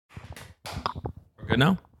Good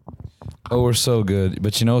now? Oh, we're so good.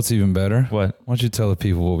 But you know what's even better? What? Why don't you tell the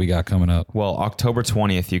people what we got coming up? Well, October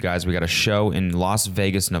 20th, you guys, we got a show in Las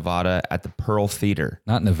Vegas, Nevada at the Pearl Theater.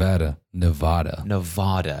 Not Nevada. Nevada.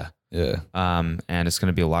 Nevada. Yeah. And it's going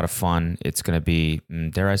to be a lot of fun. It's going to be,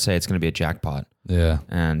 dare I say, it's going to be a jackpot. Yeah.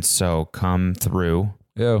 And so come through.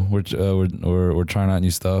 Yeah, we're trying out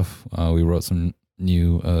new stuff. We wrote some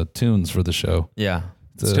new tunes for the show. Yeah.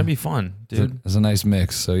 It's going to be fun, dude. It's a nice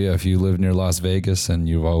mix. So yeah, if you live near Las Vegas and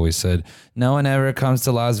you've always said, no one ever comes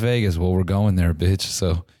to Las Vegas, well, we're going there, bitch.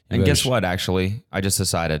 So and guess what, actually, I just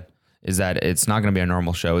decided is that it's not going to be a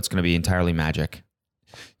normal show. It's going to be entirely magic.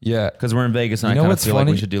 Yeah. Because we're in Vegas and I kind of feel like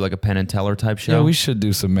we should do like a Penn and Teller type show. Yeah, we should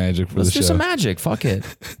do some magic for the show. Let's do some magic. Fuck it.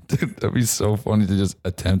 Dude, that'd be so funny to just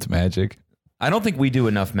attempt magic. I don't think we do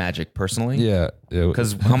enough magic personally. Yeah.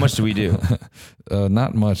 Because how much do we do?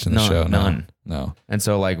 Not much in the show. None. No. And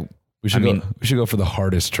so like, we should go for the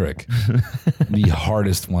hardest trick. The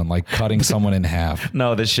hardest one, like cutting someone in half.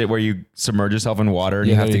 No, this shit where you submerge yourself in water and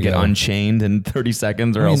you have to get unchained in 30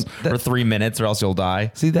 seconds or or 3 minutes or else you'll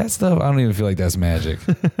die. See, that stuff, I don't even feel like that's magic.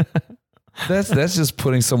 That's just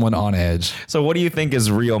putting someone on edge. So what do you think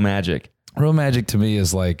is real magic? Real magic to me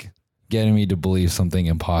is like getting me to believe something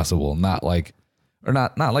impossible, not like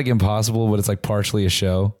impossible, but it's like partially a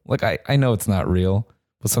show. Like I know it's not real,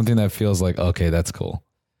 but something that feels like, okay, that's cool.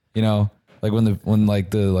 You know, like when the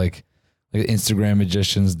Instagram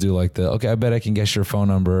magicians do like okay, I bet I can guess your phone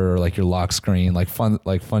number or like your lock screen, like fun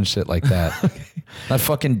shit like that. Okay. Not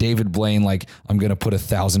fucking David Blaine, like I'm going to put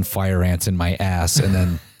 1,000 fire ants in my ass and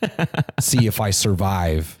then see if I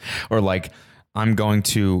survive. Or like I'm going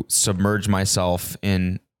to submerge myself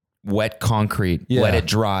in wet concrete, let it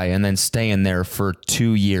dry, and then stay in there for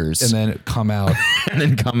 2 years. And then come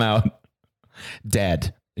out.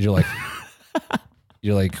 Dead. You're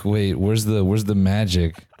like, wait, where's the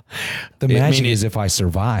magic? The magic is if I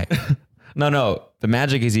survive. No. The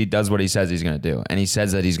magic is he does what he says he's going to do. And he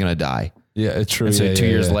says that he's going to die. Yeah, it's true. And so 2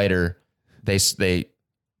 years later, they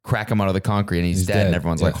crack him out of the concrete and he's dead. And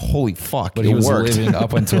everyone's like, holy fuck, but he was living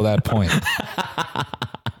up until that point.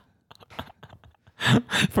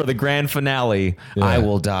 For the grand finale, I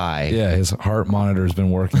will die. Yeah, his heart monitor has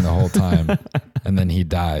been working the whole time. And then he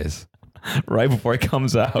dies. Right before it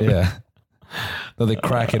comes out. Yeah. No, they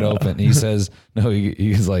crack it open. He says, no,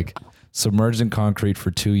 he's like, submerged in concrete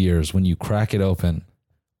for 2 years. When you crack it open,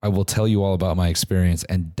 I will tell you all about my experience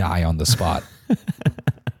and die on the spot.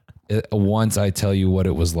 Once I tell you what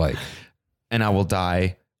it was like. And I will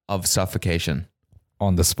die of suffocation.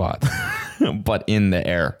 On the spot. But in the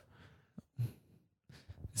air.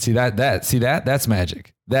 See that's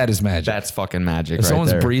magic. That is magic. That's fucking magic. If right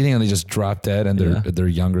someone's there. breathing and they just drop dead and they're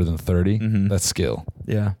younger than 30, that's skill.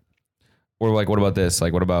 Yeah. Or like, what about this?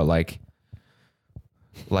 Like, what about like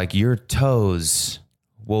your toes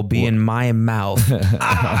will be in my mouth.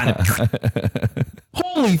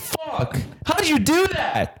 Holy fuck. How did you do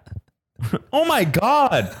that? Oh my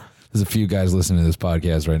God. There's a few guys listening to this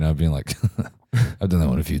podcast right now being like, I've done that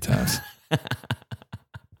one a few times.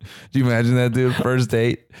 Do you imagine that, dude? First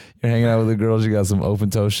date, you're hanging out with a girl, she got some open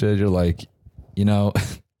toe shit. You're like, I'm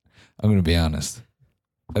going to be honest.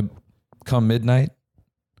 Come midnight,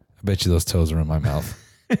 I bet you those toes are in my mouth.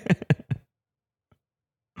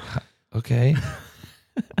 Okay.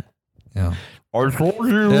 Yeah. I told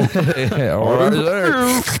you.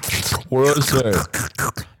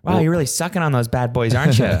 Wow, you're really sucking on those bad boys,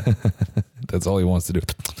 aren't you? That's all he wants to do.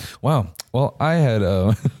 Wow. Well, I had...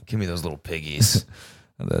 Give me those little piggies.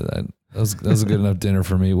 That was a good enough dinner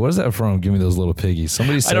for me. What is that from? Give me those little piggies.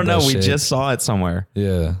 Somebody said I don't know. That we shit. just saw it somewhere.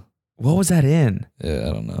 Yeah. What was that in? Yeah,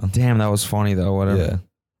 I don't know. Damn, that was funny though. Whatever.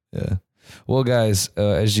 Yeah. Well, guys,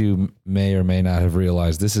 as you may or may not have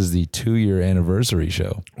realized, this is the 2-year anniversary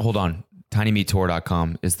show. Hold on.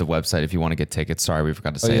 tinymeattour.com is the website if you want to get tickets. Sorry, we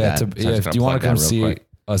forgot to say that. If you want to come see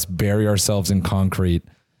us bury ourselves in concrete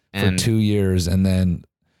for 2 years and then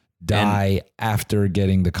die after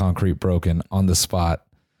getting the concrete broken on the spot,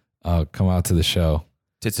 come out to the show.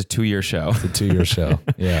 It's a 2-year show. It's a 2-year show.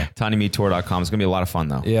 Yeah. tinymeattour.com. It's going to be a lot of fun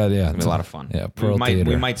though. Yeah. It's going to be a lot of fun. Yeah.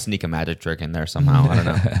 We might sneak a magic trick in there somehow. I don't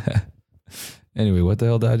know. Anyway, what the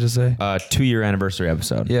hell did I just say? 2-year anniversary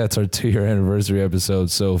episode. Yeah, it's our 2-year anniversary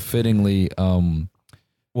episode. So fittingly,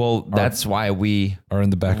 that's why we are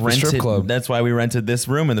in the back of a strip club. That's why we rented this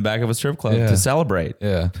room in the back of a strip club to celebrate.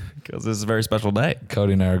 Yeah, because this is a very special day.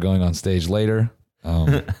 Cody and I are going on stage later.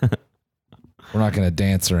 We're not going to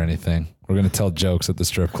dance or anything. We're going to tell jokes at the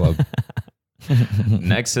strip club.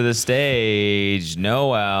 Next to the stage,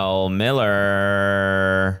 Noel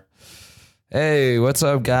Miller. Hey, what's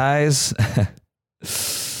up, guys?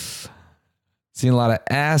 Seen a lot of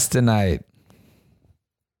ass tonight.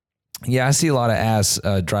 Yeah, I see a lot of ass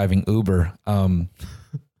driving Uber. The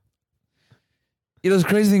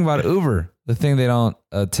crazy thing about Uber, the thing they don't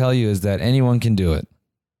tell you is that anyone can do it.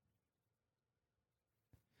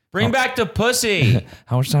 Bring back the pussy.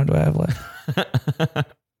 How much time do I have left?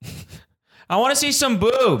 I want to see some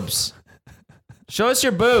boobs. Show us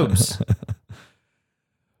your boobs.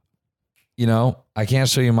 You know, I can't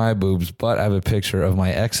show you my boobs, but I have a picture of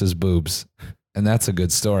my ex's boobs, and that's a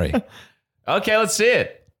good story. Okay, let's see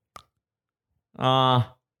it.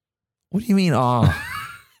 What do you mean, What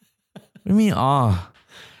do you mean, What?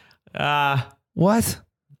 I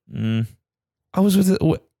was with it.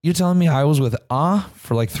 You're telling me I was with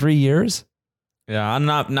for like 3 years? Yeah, I'm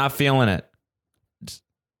not feeling it.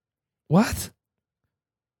 What?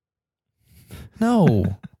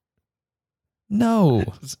 No. No.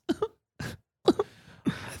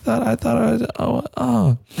 I thought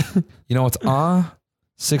You know what's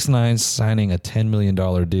 6ix9ine signing a $10 million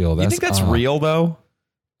deal. You think that's real though?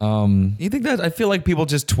 You think that? I feel like people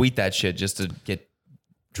just tweet that shit just to get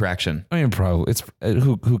traction. I mean, probably it's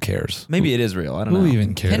who cares? Maybe it is real. I don't know. Who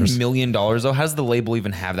even cares? $10 million though. How does the label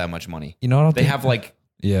even have that much money? You know what? They have like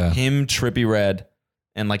him, Trippie Redd,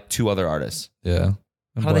 and like 2 other arartists. Yeah.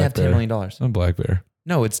 How do they have $10 million? I'm Black Bear.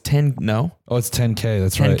 No, it's 10. No. Oh, it's 10K.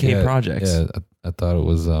 That's 10K right. 10K projects. Yeah, I thought it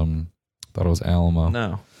was Alamo.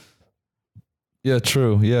 No. Yeah,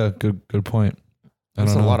 true. Yeah, good point.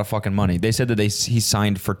 That's a lot of fucking money. They said that he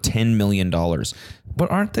signed for $10 million. But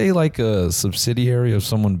aren't they like a subsidiary of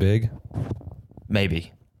someone big?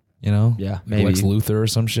 Maybe. You know? Yeah, maybe. Lex Luthor or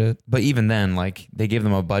some shit. But even then, like, they give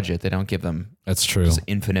them a budget. They don't give them That's true. just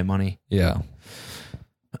infinite money. Yeah.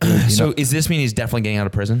 So does this mean he's definitely getting out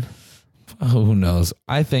of prison? Oh, who knows?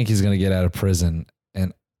 I think he's going to get out of prison.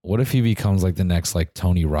 And what if he becomes like the next like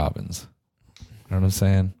Tony Robbins? You know what I'm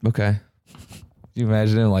saying? Okay. You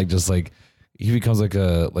imagine him like just like he becomes like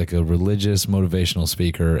a religious motivational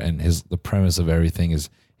speaker, and the premise of everything is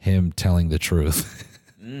him telling the truth.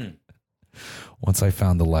 Once I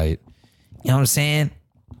found the light. You know what I'm saying?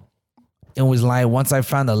 It was like once I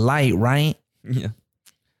found the light, right? Yeah.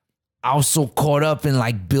 I was so caught up in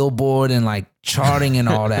like Billboard and like charting and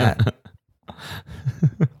all that.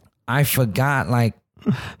 I forgot like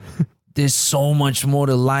there's so much more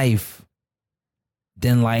to life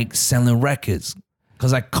than like selling records.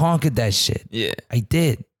 Cause I conquered that shit. Yeah. I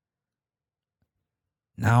did.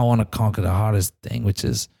 Now I want to conquer the hardest thing, which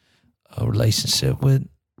is a relationship with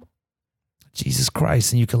Jesus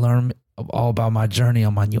Christ. And you can learn all about my journey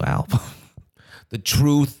on my new album. The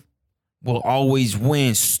truth will always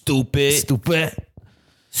win, stupid. Stupid.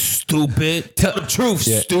 Stupid. Tell the truth,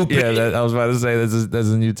 stupid. Yeah, I was about to say that's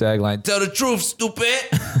a new tagline. Tell the truth, stupid.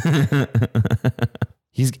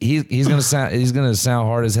 he's gonna sound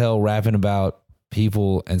hard as hell rapping about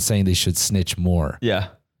people and saying they should snitch more. Yeah.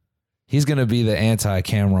 He's gonna be the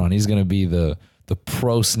anti-Cameron. He's gonna be the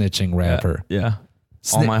pro snitching rapper. Yeah.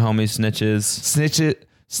 All my homies snitches.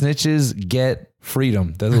 Snitches get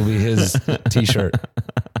freedom. That'll be his t-shirt.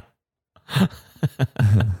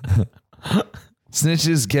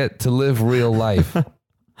 Snitches get to live real life.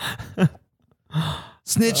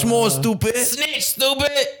 Snitch more, stupid. Snitch,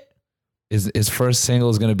 stupid. His first single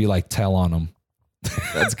is gonna be like "Tell on Him."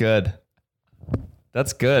 That's good.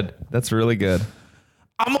 That's good. That's really good.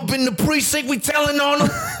 I'm up in the precinct, we telling on him.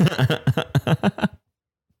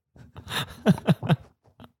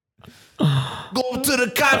 Go up to the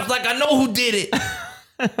cops like I know who did it.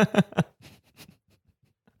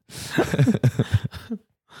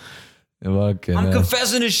 I'm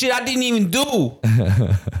confessing to shit I didn't even do.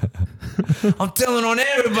 I'm telling on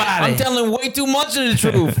everybody. I'm telling way too much of the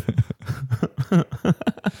truth.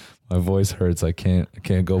 My voice hurts. I can't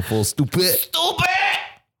go full stupid. Stupid!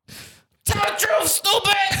 Tell the truth,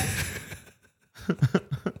 stupid!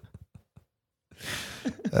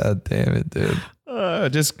 God damn it, dude.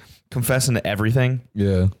 Just confessing to everything.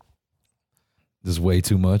 Yeah. Just way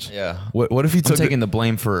too much. Yeah. What if he took taking the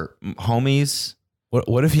blame for homies?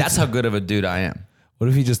 What if he? That's how good of a dude I am. What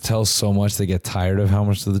if he just tells so much they get tired of how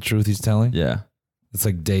much of the truth he's telling? Yeah. It's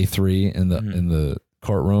like day 3 in the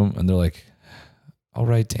courtroom, and they're like, "All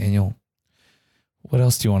right, Daniel, what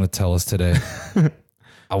else do you want to tell us today?"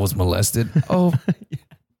 I was molested. Oh.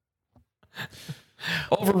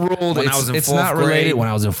 Overruled when I was in 4th grade. It's not related. When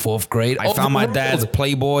I was in 4th grade, I found my dad's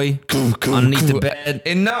Playboy underneath the bed.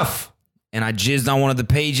 Enough. And I jizzed on one of the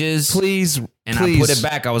pages. Please. I put it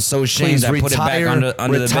back. I was so ashamed. I put it back under the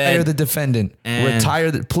bed. Retire the defendant.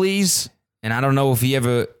 Please. And I don't know if he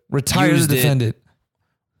ever retire the defendant.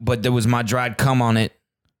 But there was my dried cum on it.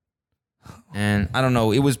 And I don't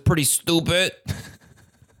know. It was pretty stupid.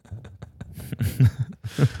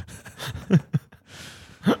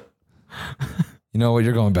 know what?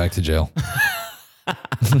 You're going back to jail.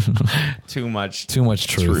 Too much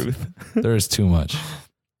truth. There is too much.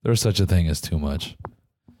 There's such a thing as too much.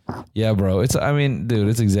 Yeah, bro. I mean, dude,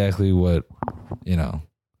 it's exactly what,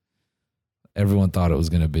 everyone thought it was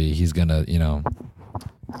going to be. He's going to,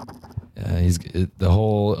 the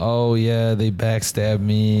whole, oh yeah, they backstabbed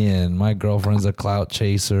me and my girlfriend's a clout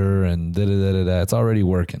chaser and da-da-da-da-da. It's already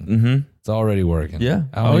working. Mm-hmm. It's already working. Yeah.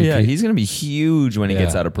 He's going to be huge when he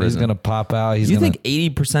gets out of prison. He's going to pop out. You think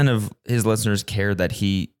 80% of his listeners care that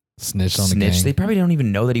he snitched on the gang? They probably don't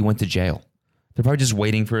even know that he went to jail. They're probably just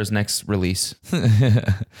waiting for his next release.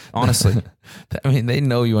 Honestly. I mean, they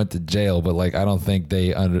know you went to jail, but like, I don't think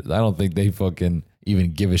they fucking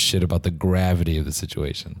even give a shit about the gravity of the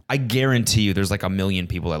situation. I guarantee you there's like 1 million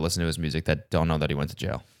people that listen to his music that don't know that he went to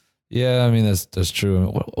jail. Yeah, I mean, that's true. I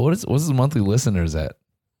mean, what's his monthly listeners at?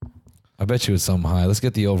 I bet you it's something high. Let's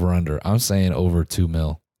get the over under. I'm saying over 2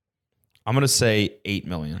 mil. I'm going to say 8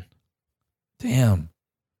 million. Damn.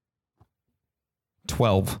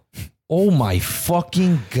 12. Oh my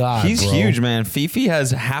fucking God. He's huge, man. Fifi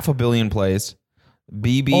has 500 million plays.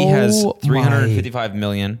 BB has 355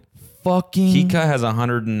 million. Fucking Kika has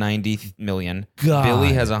 190 million. God.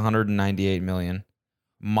 Billy has 198 million.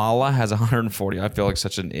 Mala has 140. I feel like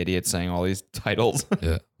such an idiot saying all these titles.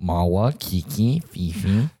 Yeah. Mala, Kiki,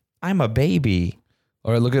 Fifi. I'm a baby.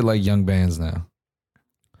 All right, look at like Young Bands now.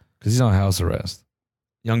 Because he's on house arrest.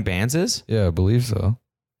 Young Bands is? Yeah, I believe so.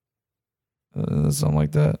 Something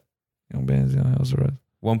like that. Young Bands on house arrest.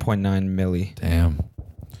 1.9 milli.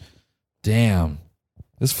 Damn.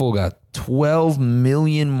 This fool got 12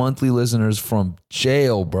 million monthly listeners from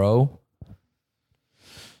jail, bro.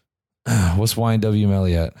 What's YNW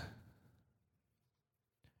Melly at?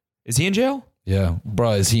 Is he in jail? Yeah.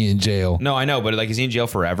 Bro, is he in jail? No, I know, but like, is he in jail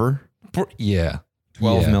forever? Yeah.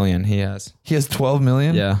 12 million he has. He has 12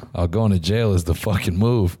 million? Yeah. Oh, going to jail is the fucking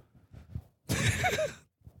move.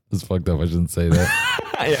 It's fucked up. I shouldn't say that.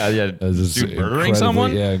 Yeah. Dude, murdering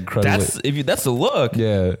someone? Yeah, incredibly. That's the look.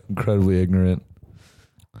 Yeah, incredibly ignorant.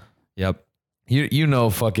 Yep. You know,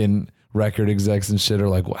 fucking record execs and shit are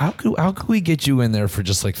like, well, how could we get you in there for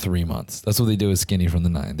just like 3 months? That's what they do with Skinny from the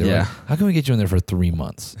 9. They're like, how can we get you in there for 3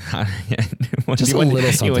 months? Just a little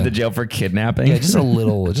something. You went to jail for kidnapping? Yeah, just a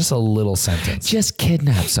little sentence. Just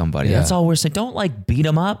kidnap somebody. Yeah. That's all we're saying. Don't like beat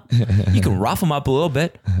them up. You can rough them up a little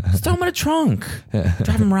bit. Just throw them in a trunk.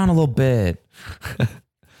 Drive them around a little bit.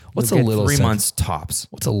 What's a little 3 months tops?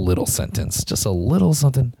 What's a little sentence? Just a little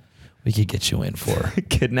something we could get you in for.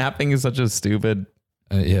 Kidnapping is such a stupid.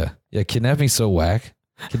 Yeah. Kidnapping's so whack.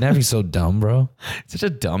 Kidnapping's so dumb, bro. It's such a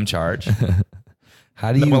dumb charge.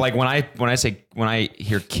 How do you like when I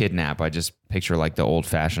hear kidnap, I just picture like the old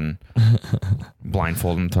fashioned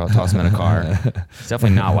blindfold and toss them in a car. It's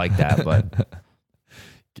definitely not like that, but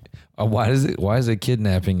why is it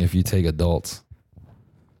kidnapping if you take adults?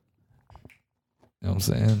 You know what I'm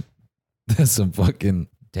saying? That's some fucking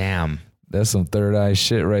damn. That's some third eye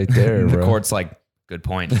shit right there, the bro. court's like, good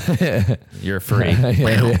point. You're free.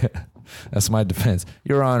 Yeah. That's my defense.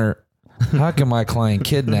 Your Honor, how can my client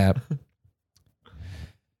kidnap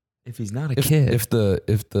if he's not a kid? If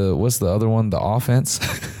the what's the other one? The offense?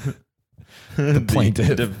 The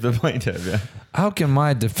plaintiff. The plaintiff, yeah. How can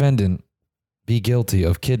my defendant be guilty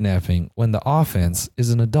of kidnapping when the offense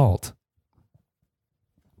is an adult?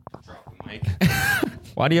 Drop a mic.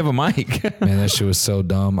 Why do you have a mic? Man, that shit was so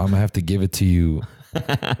dumb. I'm gonna have to give it to you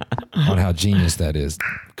on how genius that is.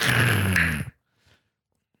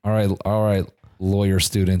 All right, lawyer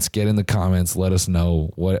students, get in the comments. Let us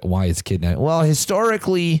know why it's kidnapping. Well,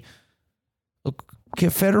 historically,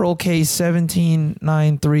 federal case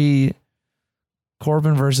 1793,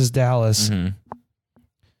 Corbin versus Dallas. Mm-hmm.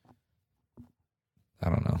 I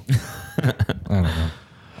don't know.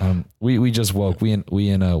 We just woke. We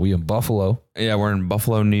in Buffalo. Yeah, we're in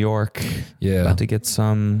Buffalo, New York. Yeah, about to get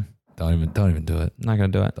some. Don't even do it. Not gonna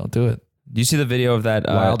do it. Don't do it. Do you see the video of that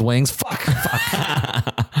Wild Wings? Fuck.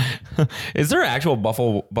 Is there actual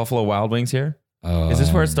Buffalo Wild Wings here? Is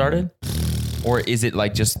this where it started, or is it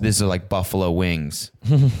like just this is like Buffalo Wings?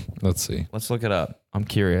 Let's see. Let's look it up. I'm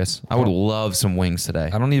curious. I would love some wings today.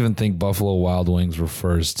 I don't even think Buffalo Wild Wings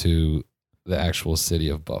refers to the actual city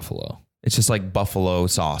of Buffalo. It's just like buffalo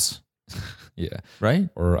sauce. Yeah. Right?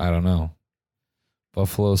 Or I don't know.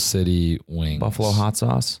 Buffalo City Wings. Buffalo hot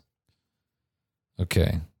sauce.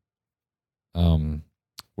 Okay.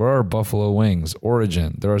 Where are buffalo wings?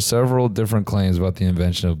 Origin. There are several different claims about the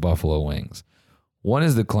invention of buffalo wings. One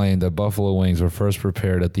is the claim that buffalo wings were first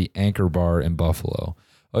prepared at the Anchor Bar in Buffalo.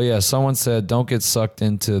 Oh yeah, someone said don't get sucked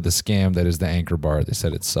into the scam that is the Anchor Bar. They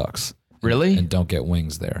said it sucks. Really? And don't get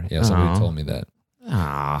wings there. Yeah, somebody told me that.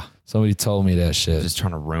 Somebody told me that shit. Just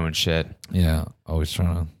trying to ruin shit. Yeah, always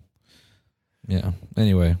trying to. Yeah.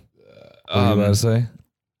 Anyway, what were you about to say?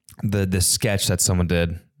 The sketch that someone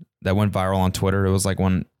did that went viral on Twitter. It was like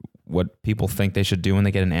what people think they should do when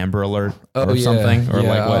they get an Amber Alert or something, or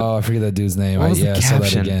like what? Oh, I forget that dude's name. What was the I saw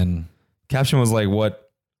that again. Caption was like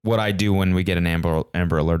what I do when we get an Amber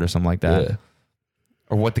Alert or something like that. Yeah.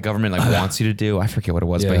 Or what the government like wants you to do. I forget what it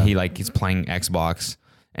was, but he's playing Xbox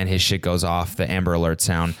and his shit goes off, the Amber Alert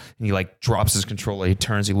sound, and he like drops his controller. He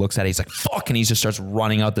turns, he looks at it, he's like, fuck, and he just starts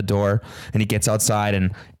running out the door, and he gets outside,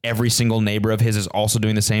 and every single neighbor of his is also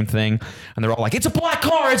doing the same thing, and they're all like, it's a black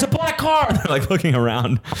car, it's a black car. And they're like looking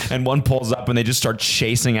around, and one pulls up, and they just start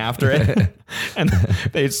chasing after it, and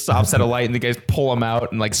they stops at a light, and the guys pull him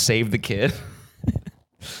out and like save the kid.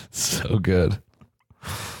 So good.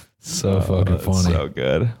 So fucking funny. So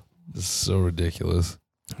good. It's so ridiculous.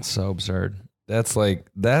 So absurd. That's a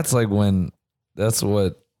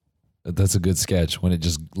good sketch when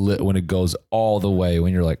it goes all the way,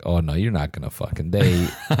 when you're like, oh no, you're not gonna fucking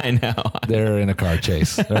I know. They're in a car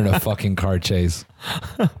chase. They're in a fucking car chase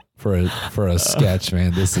for a sketch,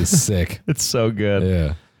 man. This is sick. It's so good.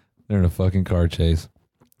 Yeah. They're in a fucking car chase.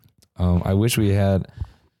 I wish we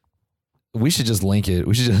should just link it.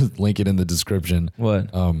 We should just link it in the description.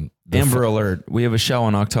 What? Amber Alert. We have a show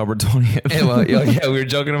on October 20th. Hey, well, yeah, we were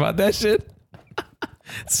joking about that shit.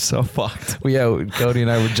 It's so fucked. Well, yeah, Cody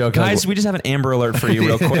and I were joking. Guys, we just have an Amber Alert for you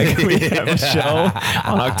real quick. We have a show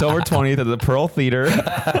on October 20th at the Pearl Theater.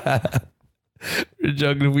 We're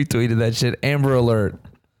joking if we tweeted that shit. Amber Alert.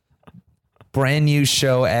 Brand new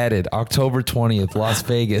show added. October 20th, Las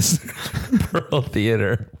Vegas. Pearl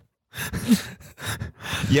Theater.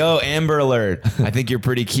 Yo, Amber Alert. I think you're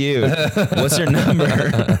pretty cute. What's your number?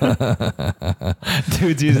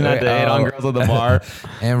 Dude's using that to hit on girls at the bar.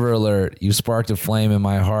 Amber Alert. You sparked a flame in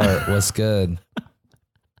my heart. What's good?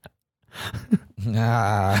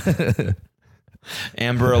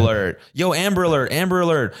 Amber Alert. Yo, Amber Alert. Amber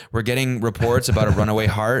Alert. We're getting reports about a runaway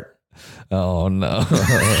heart. Oh, no.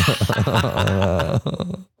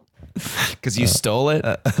 Because you stole it?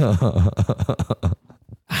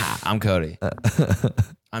 I'm Cody.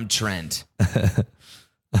 I'm Trent.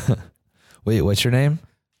 Wait, what's your name?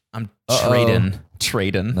 I'm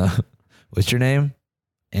Traden. No. What's your name?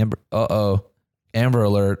 Amber. Amber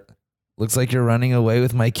Alert. Looks like you're running away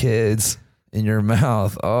with my kids in your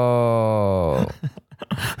mouth. Oh.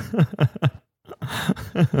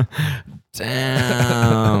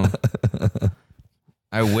 Damn.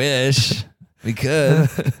 I wish we could.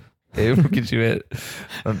 Hey, look at you.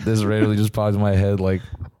 This randomly just popped in my head like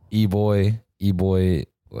E-boy in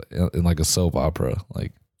like a soap opera.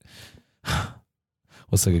 Like,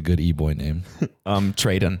 what's like a good E-boy name?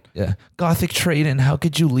 Traden. Yeah. Gothic Traden, how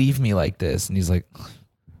could you leave me like this? And he's like,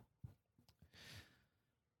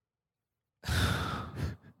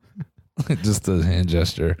 just a hand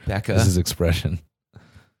gesture. Becca. This is expression.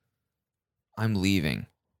 I'm leaving.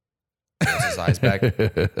 Pulls his eyes back.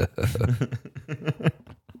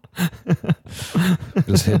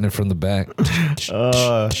 Just hitting it from the back.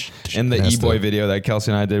 In the E-boy video that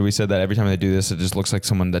Kelsey and I did, we said that every time they do this, it just looks like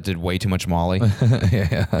someone that did way too much Molly.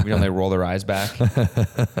 Yeah. They roll their eyes back.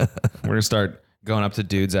 We're gonna start going up to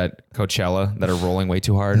dudes at Coachella that are rolling way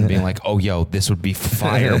too hard and being like, "Oh, yo, this would be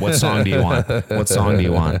fire. What song do you want? What song do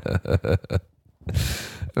you want?" I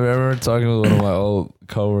remember talking with one of my old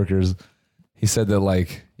coworkers. He said that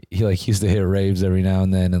he used to hit raves every now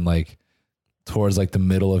and then, and like towards like the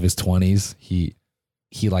middle of his 20s, he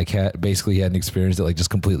had an experience that like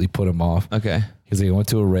just completely put him off. Okay. He's like, I went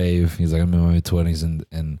to a rave. He's like, I'm in my mid-20s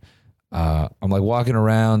and I'm like walking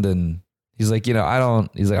around, and he's like,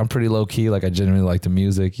 I'm pretty low key. Like, I genuinely like the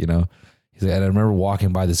music, He's like, and I remember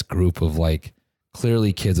walking by this group of like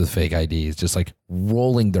clearly kids with fake IDs, just like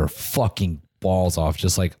rolling their fucking balls off,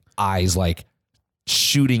 just like eyes like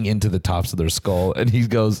shooting into the tops of their skull. And he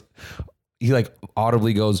like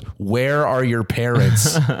audibly goes, "Where are your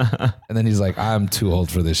parents?" And then he's like, "I'm too old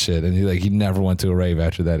for this shit." And he never went to a rave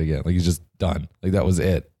after that again. Like, he's just done. Like, that was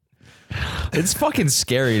it. It's fucking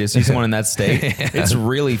scary to see someone in that state. Yeah. It's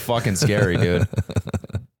really fucking scary, dude.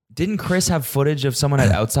 Didn't Chris have footage of someone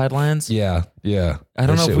at Outside Lands? Yeah. I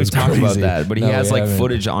don't know if we've talked about that, but he has like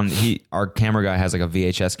footage on. Our camera guy has like a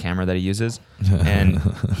VHS camera that he uses, and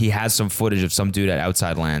he has some footage of some dude at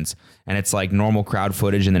Outside Lands, and it's like normal crowd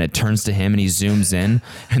footage, and then it turns to him, and he zooms in,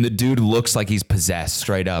 and the dude looks like he's possessed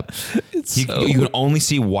straight up. You can only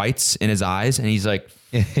see whites in his eyes, and he's like.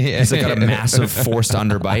 He's like got a massive forced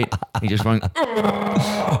underbite. He just going.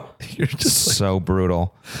 You're just so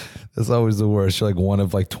brutal. That's always the worst. You're like one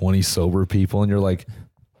of like 20 sober people, and you're like,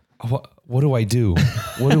 what do I do?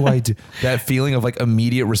 What do I do? That feeling of like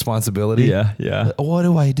immediate responsibility. Yeah. What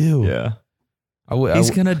do I do? Yeah.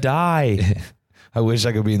 He's going to die. I wish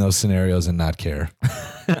I could be in those scenarios and not care.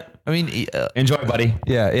 I mean, enjoy, buddy.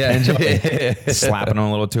 Yeah. Enjoy. Slapping him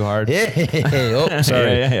a little too hard. Oh,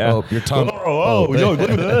 sorry. Yeah. Oh, your tongue. Yo, look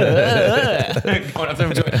at that. Going up there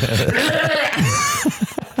and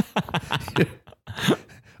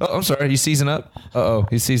Oh, I'm sorry. He's seizing up.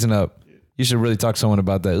 He's seizing up. You should really talk to someone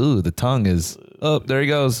about that. Ooh, the tongue is. Oh, there he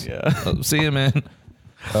goes. Yeah. Oh, see you, man.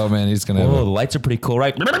 Oh man, he's gonna. Oh, the lights are pretty cool,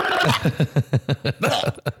 right?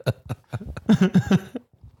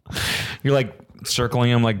 You're like circling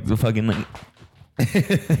him like the fucking.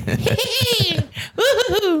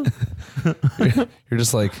 You're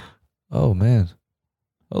just like, oh man,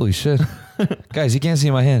 holy shit, guys, you can't see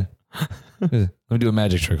my hand. Let me do a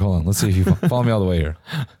magic trick. Hold on, let's see if you follow me all the way here.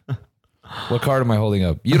 What card am I holding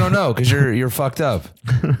up? You don't know because you're fucked up.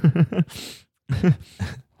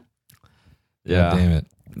 Yeah. God damn it.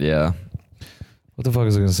 Yeah. What the fuck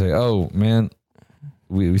was I gonna say? Oh man,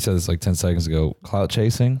 we said this like 10 seconds ago. Clout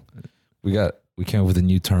chasing. We came up with a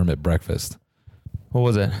new term at breakfast. What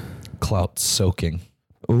was it? Clout soaking.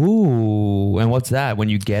 Ooh, and what's that? When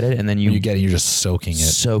you get it and then When you get it, you're just soaking it.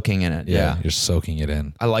 Soaking in it. Yeah. You're soaking it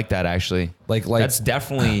in. I like that actually. Like that's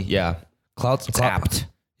definitely Clout apt.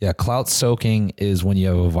 Yeah, clout soaking is when you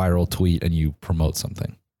have a viral tweet and you promote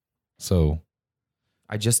something. So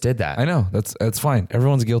I just did that. I know that's fine.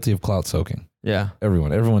 Everyone's guilty of clout soaking. Yeah.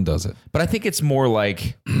 Everyone does it. But I think it's more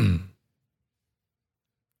like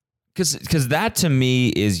because that to me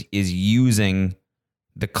is using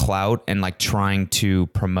the clout and like trying to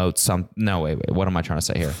promote some. No, wait. What am I trying to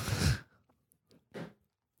say here?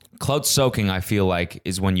 Clout soaking, I feel like,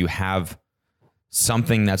 is when you have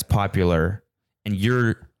something that's popular and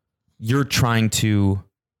you're trying to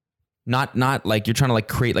not like you're trying to like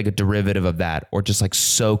create like a derivative of that or just like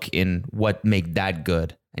soak in what made that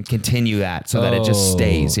good and continue that so that it just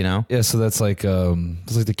stays, you know? Yeah, so that's like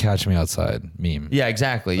the Catch Me Outside meme. Yeah,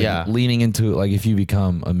 exactly. Like yeah. Leaning into it, like if you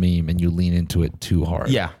become a meme and you lean into it too hard.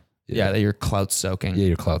 Yeah. Yeah, that you're clout soaking. Yeah,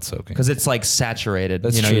 you're clout soaking. Because it's like saturated.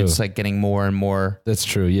 That's true. It's like getting more and more. That's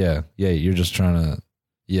true. Yeah. Yeah, you're just trying to.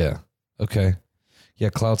 Yeah. Okay. Yeah,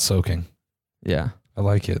 clout soaking. Yeah. I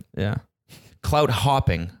like it. Yeah. Clout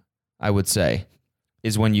hopping, I would say,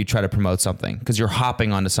 is when you try to promote something because you're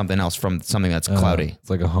hopping onto something else from something that's cloudy. It's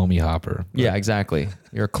like a homie hopper. Yeah, exactly.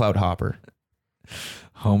 You're a clout hopper.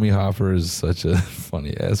 Homie hopper is such a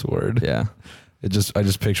funny ass word. Yeah. I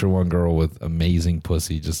just picture one girl with amazing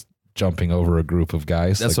pussy just jumping over a group of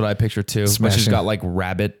guys. That's like, what I picture too. But she's got like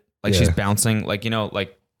rabbit, like she's bouncing, like, you know,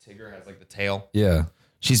 like Tigger has like the tail. Yeah.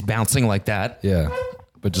 She's bouncing like that. Yeah.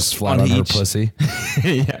 But just flat on her pussy.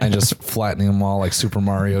 Yeah. And just flattening them all like Super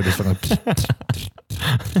Mario, just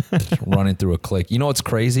running through a click. You know what's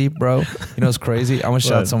crazy, bro? You know what's crazy? I'm going to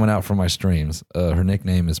shout someone out from my streams. Her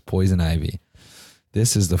nickname is Poison Ivy.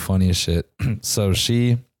 This is the funniest shit. So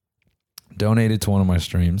she donated to one of my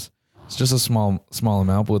streams. It's just a small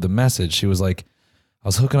amount, but with a message. She was like, I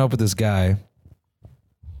was hooking up with this guy.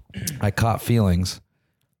 I caught feelings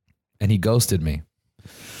and he ghosted me.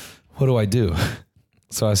 What do I do?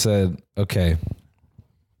 So I said, okay,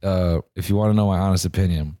 if you want to know my honest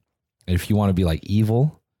opinion, if you want to be like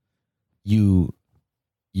evil, you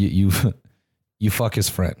fuck his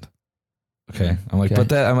friend. Okay. I'm like, Okay.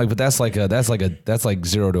 but that's like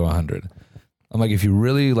 0 to 100. I'm like, if you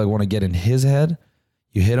really like want to get in his head,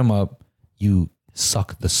 you hit him up, you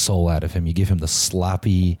suck the soul out of him. You give him the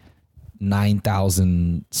sloppy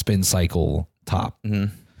 9,000 spin cycle top,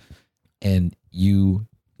 and you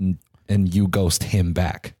ghost him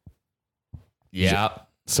back. Yeah.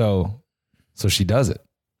 So she does it.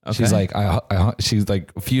 Okay. She's like, she's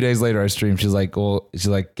like, a few days later I streamed. She's like,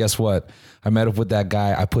 guess what? I met up with that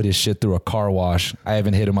guy. I put his shit through a car wash. I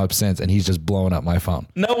haven't hit him up since, and he's just blowing up my phone.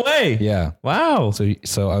 No way. Yeah. Wow. So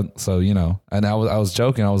you know, and I was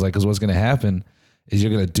joking. I was like, because what's gonna happen is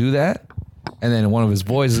you're gonna do that, and then one of his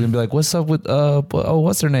boys is gonna be like, what's up with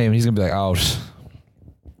what's her name? And he's gonna be like, oh,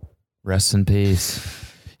 rest in peace.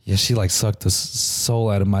 Yeah, she like sucked the soul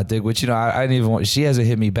out of my dick, which, you know, I didn't even want, she hasn't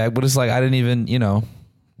hit me back, but it's like, I didn't even.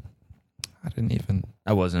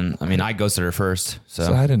 I wasn't. I mean, I ghosted her first,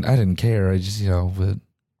 so I didn't care. I just,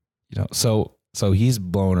 so he's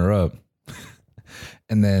blowing her up,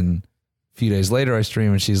 and then a few days later I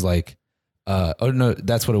stream and she's like, oh no,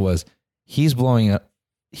 that's what it was. He's blowing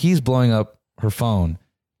up her phone,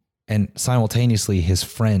 and simultaneously his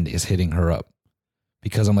friend is hitting her up.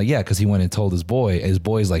 Because I'm like, yeah, because he went and told his boy. And his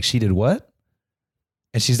boy's like, she did what?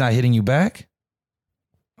 And she's not hitting you back?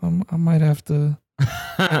 I might have to.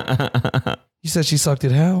 You said she sucked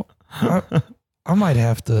it how? I might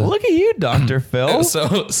have to. Look at you, Dr. Phil.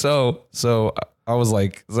 So I was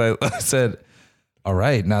like, I said, all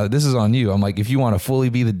right, now this is on you. I'm like, if you want to fully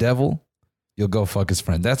be the devil, you'll go fuck his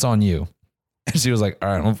friend. That's on you. And she was like, all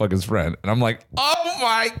right, I'm gonna fuck his friend. And I'm like, oh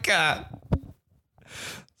my God.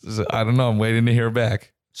 So, I don't know. I'm waiting to hear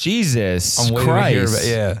back. Jesus I'm waiting Christ. to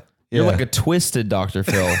hear back. Yeah. You're like a twisted Dr.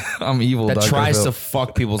 Phil. I'm evil. That Dr. tries Phil. to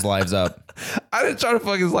fuck people's lives up. I didn't try to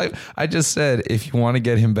fuck his life. I just said, if you want to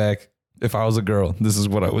get him back, if I was a girl, this is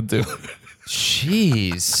what I would do.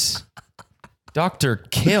 Jeez. Dr.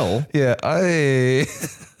 Kill? Yeah.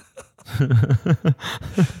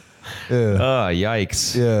 Yeah.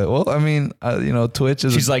 Yikes. Yeah. Well, I mean, Twitch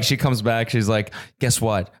is. She's like, she comes back. She's like, guess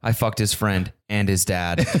what? I fucked his friend and his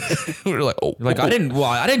dad. We're like, oh, You're like, I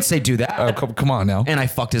didn't say do that. oh, come on now. And I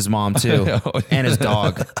fucked his mom too. And his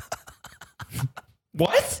dog.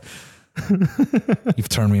 What? You've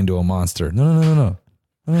turned me into a monster. No.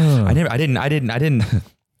 I didn't.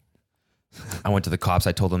 I went to the cops.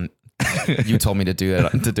 I told them, you told me to do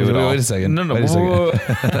it. Wait a second. No. Wait a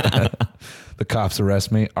second. The cops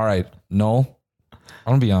arrest me. All right, Noel, I'm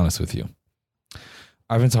gonna be honest with you.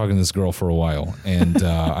 I've been talking to this girl for a while, and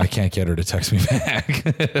I can't get her to text me back.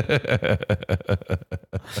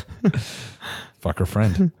 Fuck her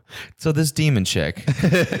friend. So this demon chick,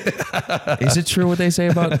 is it true what they say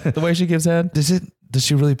about the way she gives head? Does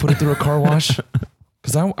she really put it through a car wash?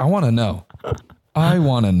 Because I want to know. I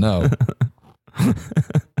want to know.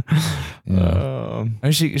 Yeah. I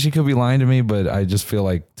mean, she could be lying to me, but I just feel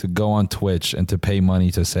like to go on Twitch and to pay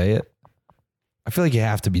money to say it, I feel like you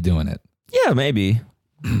have to be doing it. Yeah, maybe.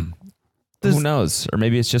 Who knows? Or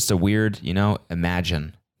maybe it's just a weird,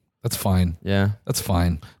 imagine. That's fine. Yeah. That's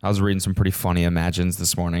fine. I was reading some pretty funny imagines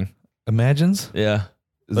this morning. Imagines? Yeah.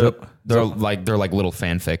 They're like little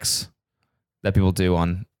fanfics that people do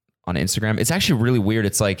on Instagram. It's actually really weird.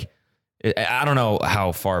 It's like, I don't know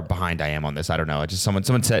how far behind I am on this. I don't know. Just someone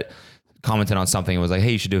commented on something and was like,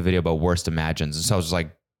 hey, you should do a video about worst imagines. And so I was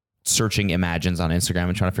like searching imagines on Instagram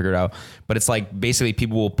and trying to figure it out. But it's like basically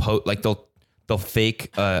people will post, like they'll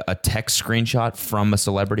fake a text screenshot from a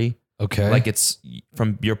celebrity. Okay. Like it's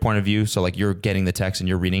from your point of view. So like you're getting the text and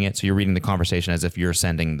you're reading it. So you're reading the conversation as if you're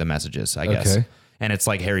sending the messages, I guess. Okay. And it's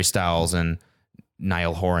like Harry Styles and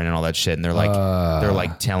Niall Horan and all that shit. And they're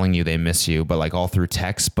like telling you they miss you, but like all through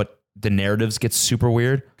text. But the narratives get super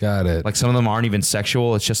weird. Got it. Like some of them aren't even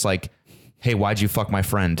sexual. It's just like, hey, why'd you fuck my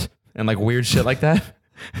friend? And like weird shit like that.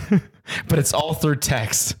 But it's all through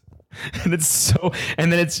text. And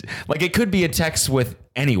then it's like, it could be a text with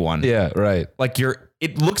anyone. Yeah, right. Like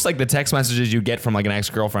it looks like the text messages you get from like an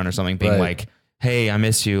ex-girlfriend or something being like, hey, I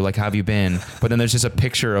miss you. Like, how have you been? But then there's just a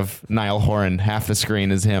picture of Niall Horan. Half the screen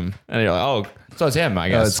is him. And you're like, oh, so it's him, I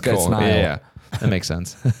guess. It's cool. Niall. Yeah. That makes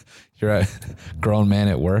sense. You're a grown man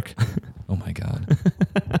at work. Oh my God.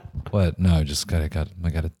 What? No, I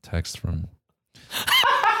got a text from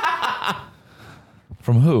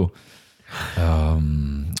who?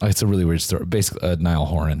 It's a really weird story. Basically, Niall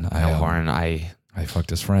Horan. I fucked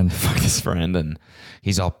his friend. Fucked his friend, and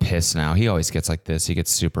he's all pissed now. He always gets like this. He gets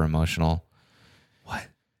super emotional. What?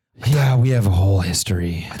 Yeah, we have a whole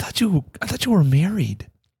history. I thought you were married.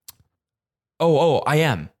 Oh, I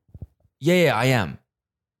am. Yeah, I am.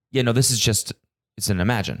 Yeah, no, it's an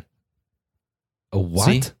imagine. A what?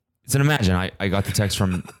 See? It's an imagine. I got the text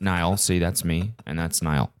from Niall. See, that's me, and that's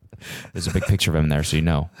Niall. There's a big picture of him there, so you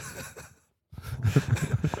know.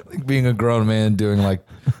 Like being a grown man doing like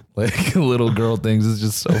little girl things is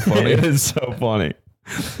just so funny. It is so funny.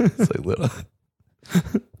 It's like little.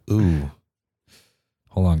 Ooh.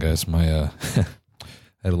 Hold on, guys. My I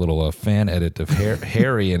had a little fan edit of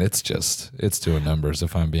Harry, and it's doing numbers.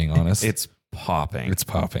 If I'm being honest, It's popping. it's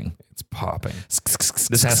popping. It's popping.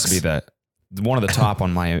 This has to be one of the top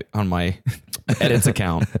on my edits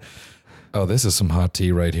account. Oh, this is some hot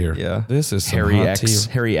tea right here. Yeah. This is some Harry hot X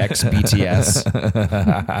tea. Harry X BTS.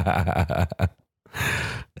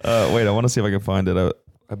 Wait, I want to see if I can find it.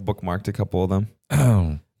 I bookmarked a couple of them.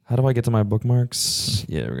 Oh. How do I get to my bookmarks?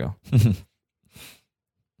 Yeah, there we go.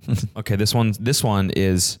 Okay, this one's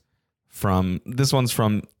from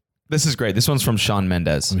this is great. This one's from Shawn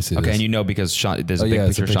Mendes. Let me see okay, this. and because there's a big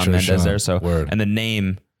it's picture of Shawn Mendes there. So Word. and the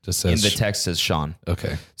name Just in says the text says Shawn.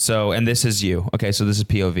 Okay. So and this is you. Okay, so this is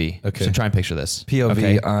POV. Okay. So try and picture this. POV.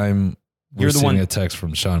 Okay? You're the one. A text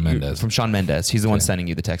from Shawn Mendes. From Shawn Mendes. He's the one sending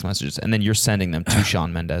you the text messages, and then you're sending them to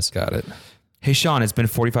Shawn Mendes. Got it. Hey Shawn, it's been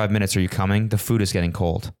 45 minutes. Are you coming? The food is getting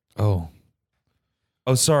cold.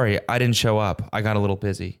 Oh, sorry, I didn't show up. I got a little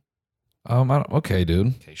busy. Okay,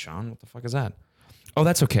 dude. Okay, Shawn, what the fuck is that? Oh,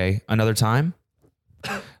 that's okay. Another time?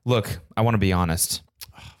 Look, I want to be honest.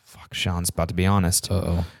 Oh, fuck, Shawn's about to be honest.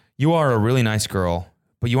 Uh-oh. You are a really nice girl,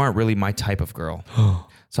 but you aren't really my type of girl.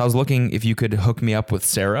 So I was looking if you could hook me up with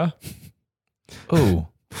Sarah. Oh.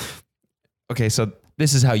 Okay, so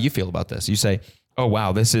this is how you feel about this. You say, oh,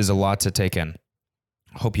 wow, this is a lot to take in.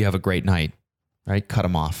 Hope you have a great night. Right? Cut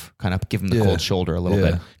him off. Kind of give him the cold shoulder a little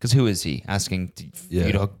bit. Because who is he? Asking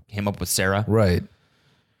you to hook him up with Sarah? Right.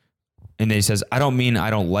 And then he says, I don't mean I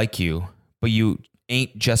don't like you, but you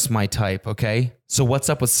ain't just my type, okay? So what's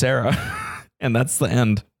up with Sarah? And that's the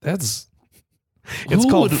end. It's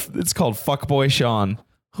called Fuckboy Sean.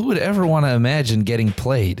 Who would ever want to imagine getting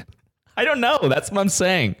played? I don't know. That's what I'm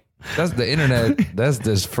saying. That's the internet. That's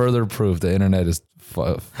just further proof the internet is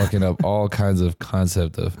fucking up all kinds of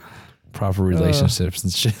concept of proper relationships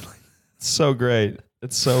and shit. It's so great.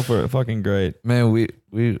 It's so fucking great. Man,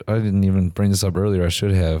 I didn't even bring this up earlier. I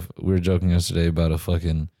should have. We were joking yesterday about a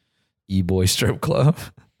fucking e-boy strip club.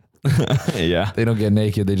 Yeah. They don't get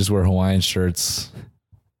naked. They just wear Hawaiian shirts.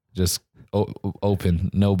 Just open,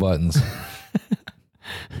 no buttons.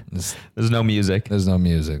 There's no music. There's no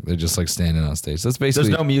music. They're just like standing on stage. That's basically.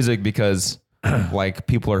 There's no music because like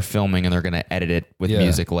people are filming and they're gonna edit it with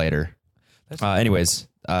music later. Anyways.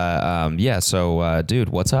 So dude,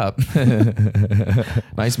 what's up?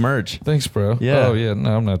 Nice merch. Thanks, bro. Yeah. Oh yeah.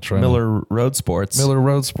 No, I'm not trying. Miller Road Sports.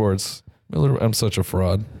 I'm such a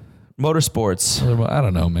fraud. Motorsports. I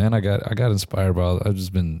don't know, man. I got inspired by. I've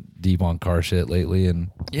just been deep on car shit lately, and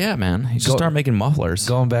yeah, man. You should start making mufflers.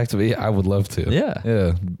 Going back to me, I would love to. Yeah.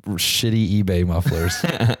 Shitty eBay mufflers.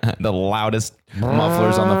 The loudest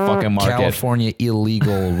mufflers on the fucking market. California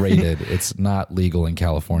illegal rated. It's not legal in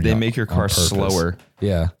California. They make your car slower.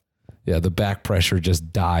 Yeah. The back pressure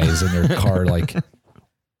just dies, and your car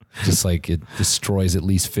just like it destroys at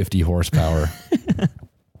least 50 horsepower.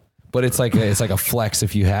 But it's like a flex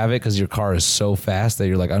if you have it because your car is so fast that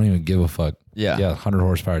you're like, I don't even give a fuck. Yeah. 100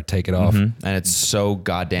 horsepower, take it off. And it's so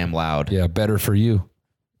goddamn loud. Yeah, better for you.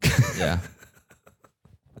 Yeah.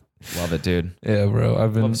 Love it, dude. Yeah, bro.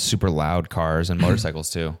 Love super loud cars and motorcycles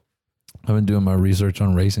too. I've been doing my research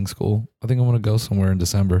on racing school. I think I'm gonna go somewhere in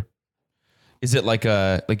December. Is it like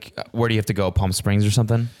where do you have to go? Palm Springs or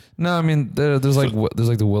something? No, I mean there's like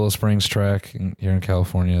the Willow Springs track here in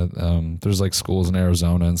California. There's like schools in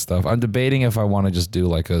Arizona and stuff. I'm debating if I want to just do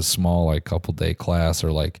like a small like couple day class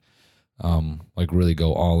or like really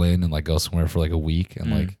go all in and like go somewhere for like a week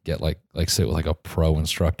and like get like sit with like a pro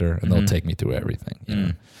instructor and they'll take me through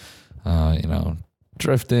everything. You know,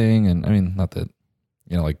 drifting and I mean not that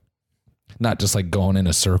like not just like going in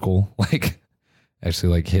a circle like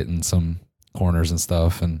actually like hitting some corners and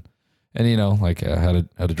stuff and like how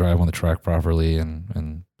to drive on the track properly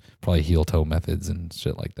and probably heel toe methods and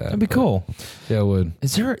shit like that. That'd be cool. Yeah, it would.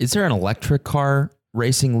 Is there an electric car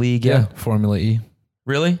racing league? Yeah, Formula E.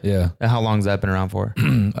 Really? Yeah. And how long has that been around for?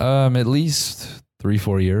 At least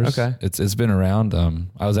 3-4 years. Okay. It's been around.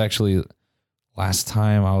 I was actually last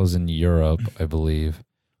time I was in Europe, I believe.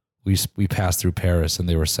 We passed through Paris and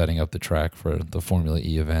they were setting up the track for the Formula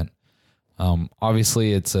E event.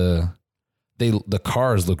 Obviously it's the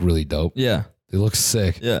cars look really dope. Yeah. They look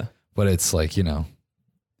sick. Yeah. But it's like, it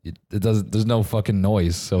doesn't, there's no fucking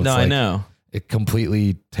noise. So it's I know. It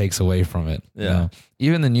completely takes away from it. Yeah.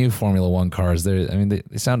 Even the new Formula One cars, they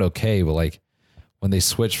sound okay, but like when they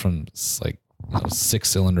switch from like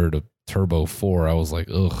 6-cylinder to turbo 4, I was like,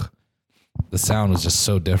 ugh, the sound was just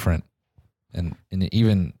so different. And when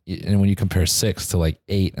you compare 6 to like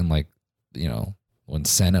 8 and like, when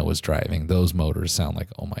Senna was driving, those motors sound like,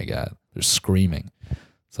 oh my God, they're screaming.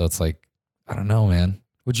 So it's like, I don't know, man.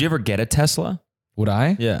 Would you ever get a Tesla? Would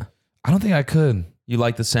I? Yeah. I don't think I could. You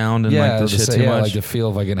like the sound and like the shit too much? I like the feel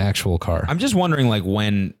of like an actual car. I'm just wondering like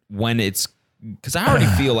when it's, because I already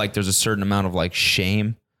feel like there's a certain amount of like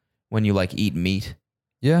shame when you like eat meat.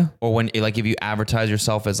 Yeah. Or when like if you advertise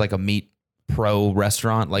yourself as like a meat pro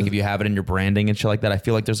restaurant, like if you have it in your branding and shit like that, I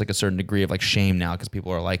feel like there's like a certain degree of like shame now because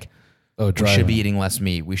people are like, we should be eating less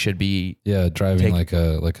meat. We should be driving like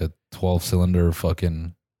a 12-cylinder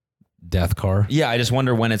fucking death car. Yeah, I just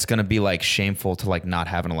wonder when it's gonna be like shameful to like not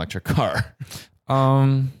have an electric car.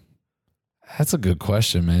 That's a good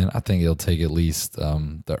question, man. I think it'll take at least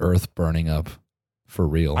the earth burning up for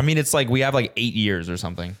real. I mean, it's like we have like 8 years or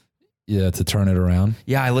something. Yeah, to turn it around.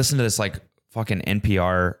 Yeah, I listened to this like fucking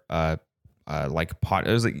NPR like pod.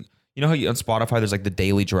 It was like, how on Spotify there's like the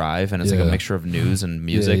Daily Drive and it's like a mixture of news and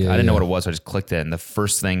music. I didn't know what it was. So I just clicked it and the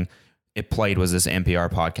first thing it played was this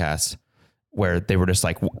NPR podcast where they were just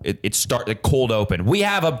like, it started cold open. We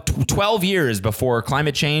have a 12 years before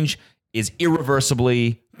climate change is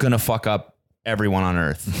irreversibly gonna fuck up everyone on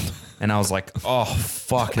Earth. And I was like, oh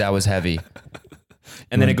fuck, that was heavy.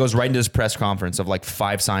 And then it goes right into this press conference of like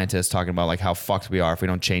 5 scientists talking about like how fucked we are if we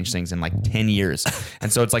don't change things in like 10 years.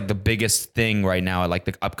 And so it's like the biggest thing right now at like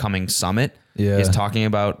the upcoming summit is talking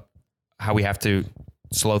about how we have to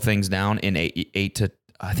slow things down in eight to,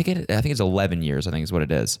 I think it's 11 years, I think is what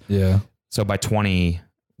it is. Yeah. So by 20,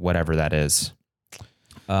 whatever that is.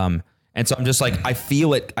 And so I'm just like, I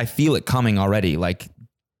feel it coming already. Like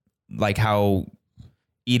how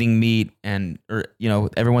eating meat or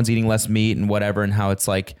everyone's eating less meat and whatever, and how it's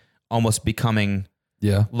like almost becoming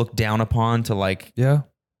looked down upon to like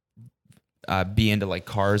be into like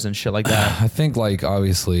cars and shit like that. I think like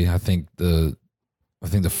obviously I think the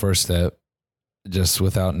first step, just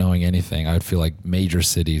without knowing anything, I'd feel like major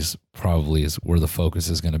cities probably is where the focus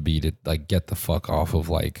is going to be to like get the fuck off of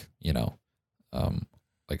like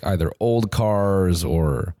like either old cars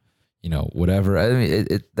or whatever. I mean,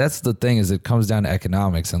 that's the thing, is it comes down to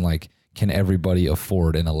economics and like, can everybody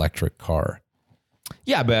afford an electric car?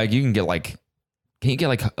 Yeah, but can you get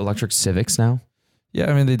like electric Civics now? Yeah,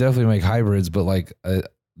 I mean, they definitely make hybrids, but like the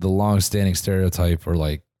long-standing stereotype or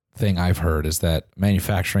like thing I've heard is that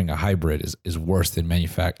manufacturing a hybrid is worse than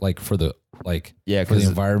for the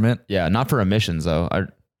environment. Yeah, not for emissions though.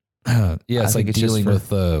 It's like dealing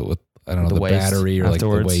with I don't know, the battery or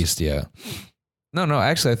afterwards. Like the waste. Yeah. No,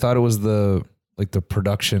 actually I thought it was the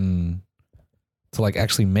production to like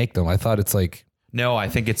actually make them. I thought it's like, no, I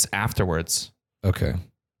think it's afterwards. Okay.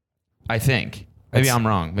 I think. Maybe I'm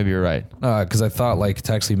wrong. Maybe you're right. No, because I thought like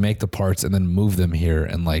to actually make the parts and then move them here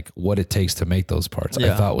and like what it takes to make those parts,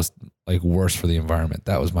 I thought was like worse for the environment.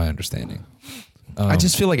 That was my understanding. I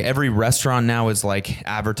just feel like every restaurant now is like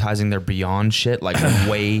advertising their Beyond shit like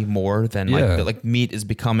way more than like meat is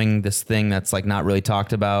becoming this thing that's like not really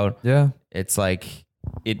talked about. Yeah. It's like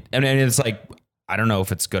and it's like, I don't know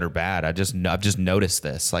if it's good or bad. I've just noticed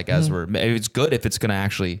this like as it's good if it's going to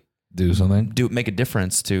actually do something, make a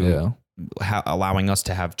difference to allowing us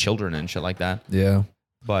to have children and shit like that. Yeah.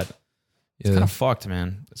 But it's kind of fucked,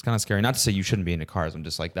 man. It's kind of scary. Not to say you shouldn't be into cars. I'm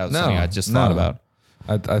just like, that was something I just thought about.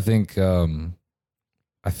 I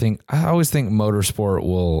always think motorsport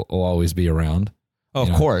will always be around. Oh,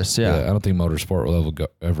 of course. Yeah. I don't think motorsport will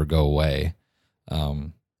ever go away.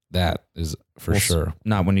 That is for sure.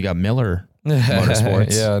 Not when you got Miller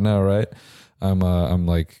Motorsports. Yeah, no, right.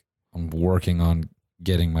 I'm working on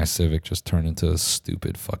getting my Civic just turned into a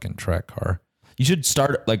stupid fucking track car. You should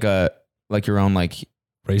start like your own like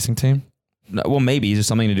racing team. Well, maybe just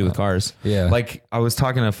something to do with cars. Yeah. Like I was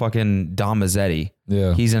talking to fucking Dom Mazzetti.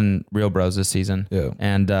 Yeah. He's in Real Bros this season. Yeah.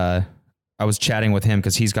 And I was chatting with him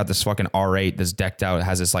because he's got this fucking R8 that's decked out. It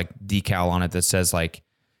has this like decal on it that says like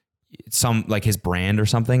some like his brand or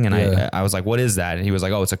something. And I was like, what is that? And he was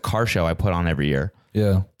like, oh, it's a car show I put on every year.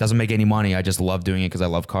 Yeah. Doesn't make any money. I just love doing it because I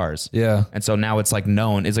love cars. Yeah. And so now it's like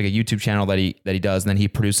known. It's like a YouTube channel that he does. And then he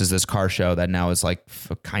produces this car show that now is like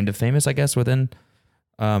kind of famous, I guess, within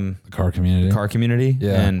the car community.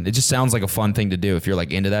 Yeah. And it just sounds like a fun thing to do if you're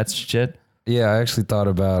like into that shit. Yeah. I actually thought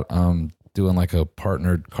about doing like a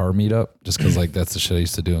partnered car meetup just because like that's the shit I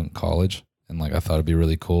used to do in college. And like I thought it'd be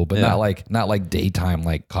really cool, but not like daytime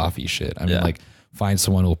like coffee shit. I mean like find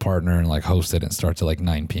someone who will partner and like host it and start to like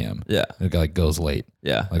 9 p.m. Yeah. It like goes late.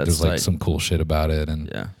 Yeah. Like there's like some cool shit about it.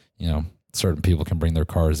 And certain people can bring their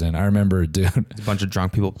cars in. I remember, dude. A bunch of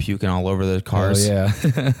drunk people puking all over the cars. Oh,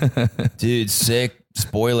 yeah. Dude, sick.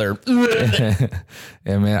 Spoiler. Yeah,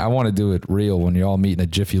 man. I want to do it real when you're all meeting in a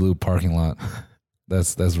Jiffy Lube parking lot.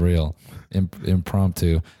 That's real.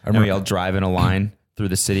 Impromptu. I remember we all drive in a line through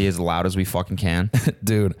the city as loud as we fucking can.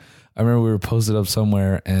 Dude, I remember we were posted up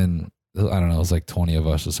somewhere and I don't know, it was like 20 of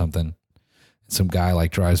us or something. Some guy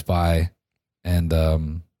like drives by and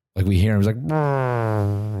like we hear him, he's like,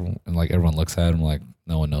 and like everyone looks at him like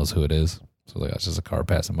no one knows who it is. So like it's just a car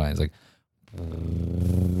passing by. He's like,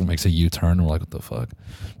 makes a U-turn and we're like, what the fuck?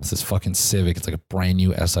 It's this fucking Civic. It's like a brand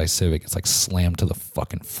new SI Civic. It's like slammed to the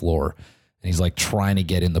fucking floor. And he's like trying to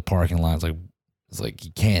get in the parking lot. It's like he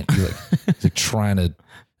can't. He's like trying to,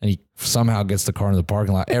 and he somehow gets the car in the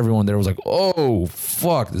parking lot. Everyone there was like, oh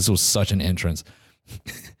fuck, this was such an entrance.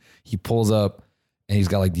 He pulls up and he's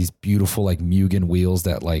got like these beautiful like Mugen wheels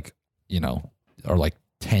that like, are like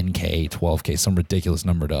 10K, 12K, some ridiculous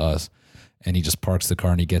number to us. And he just parks the car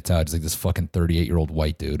and he gets out. He's like this fucking 38-year-old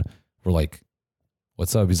white dude. We're like,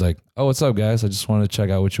 what's up? He's like, oh, what's up, guys? I just wanted to check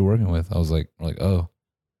out what you're working with. We're like, oh,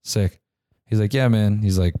 sick. He's like, yeah, man.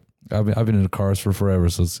 He's like, I've been into cars for forever,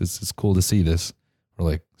 so it's cool to see this. We're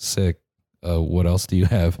like, sick. What else do you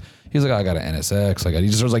have? He's like, I got an NSX. He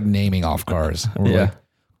just starts like naming off cars. And we're like,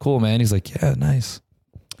 cool, man. He's like, yeah, nice.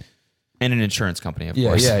 And an insurance company, of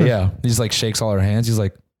course. Yeah. He just like shakes all our hands. He's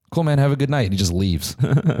like, cool, man. Have a good night. And he just leaves.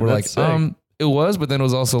 We're like, It was, but then it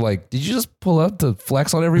was also like, did you just pull up to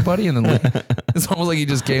flex on everybody? And then it's almost like he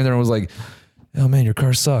just came there and was like, oh man, your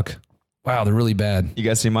cars suck. Wow, they're really bad. You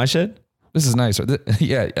guys see my shit? This is nice.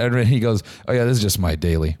 Yeah. And he goes, oh yeah, this is just my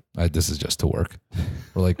daily. This is just to work.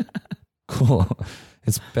 We're like, cool.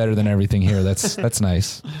 It's better than everything here. That's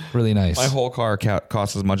nice. Really nice. My whole car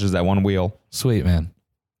costs as much as that one wheel. Sweet, man.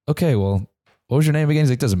 Okay, well, what was your name again?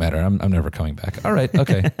 He's like, doesn't matter. I'm never coming back. All right.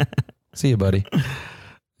 Okay. See you, buddy.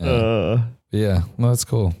 Yeah. Well, that's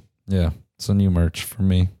cool. Yeah. It's a new merch for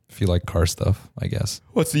me. If you like car stuff, I guess.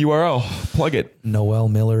 What's the URL? Plug it.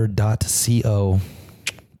 noelmiller.co.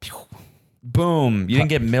 Boom. You didn't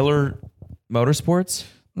get Miller Motorsports?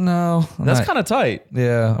 No. That's kind of tight.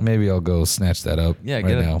 Yeah. Maybe I'll go snatch that up. Yeah,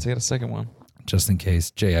 right get a second one. Just in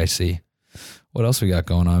case. JIC. What else we got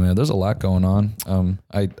going on, man? There's a lot going on.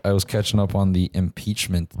 I was catching up on the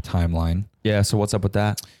impeachment timeline. Yeah. So what's up with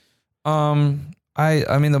that?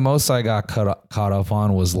 I mean, the most I got caught up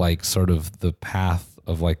on was like sort of the path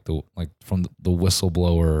of from the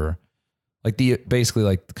whistleblower, basically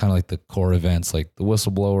like kind of like the core events, like the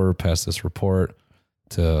whistleblower passed this report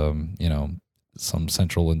to, some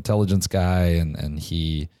central intelligence guy and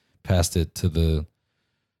he passed it to the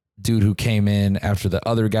dude who came in after the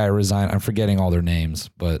other guy resigned. I'm forgetting all their names,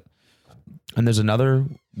 but. And there's another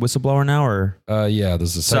whistleblower now or? Yeah,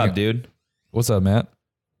 there's a second. What's up, dude? What's up, Matt?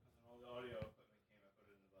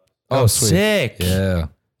 Oh, sweet. Sick. Yeah.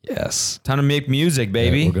 Yes. Time to make music,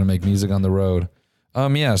 baby. Yeah, we're going to make music on the road.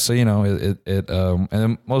 Yeah. So, and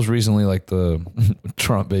then most recently, like the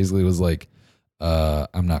Trump basically was like,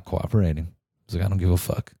 I'm not cooperating. He's like, I don't give a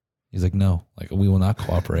fuck. He's like, no, like we will not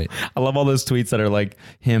cooperate. I love all those tweets that are like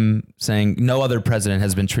him saying no other president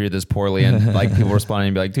has been treated this poorly. And like people responding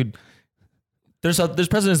and be like, dude, there's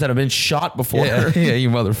presidents that have been shot before. Yeah, you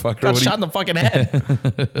motherfucker. Got shot in the fucking head.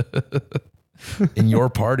 In your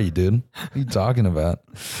party, dude. What are you talking about?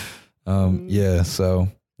 Yeah. So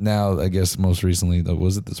now, I guess most recently,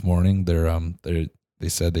 was it this morning? They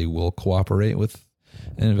said they will cooperate with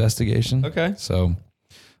an investigation. Okay. So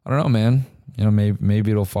I don't know, man.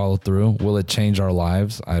 Maybe it'll follow through. Will it change our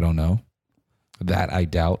lives? I don't know. That I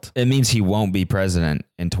doubt. It means he won't be president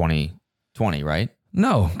in 2020, right?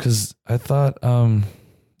 No, because I thought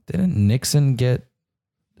didn't Nixon get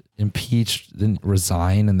impeached, didn't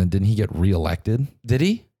resign, and then didn't he get reelected? Did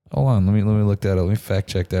he? Hold on, let me look that up. Let me fact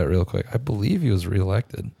check that real quick. I believe he was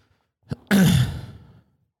reelected.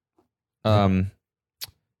 What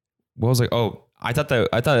was like? Oh, I thought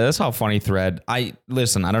that's how funny thread. I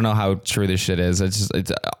don't know how true this shit is.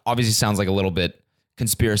 It obviously sounds like a little bit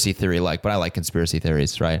conspiracy theory like, but I like conspiracy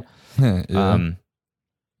theories, right? Yeah.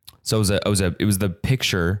 So it was the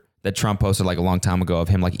picture that Trump posted like a long time ago of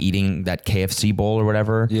him like eating that KFC bowl or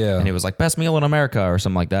whatever. Yeah. And it was like best meal in America or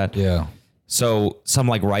something like that. Yeah. So some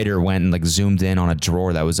like writer went and like zoomed in on a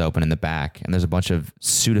drawer that was open in the back, and there's a bunch of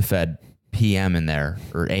Sudafed PM in there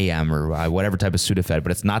or AM or whatever type of Sudafed,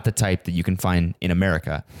 but it's not the type that you can find in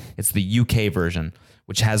America. It's the UK version,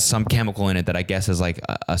 which has some chemical in it that I guess is like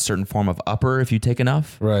a certain form of upper if you take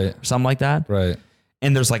enough. Right. Or something like that. Right.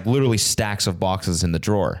 And there's like literally stacks of boxes in the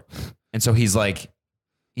drawer. And so he's like,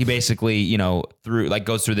 he basically,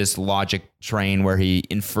 goes through this logic train where he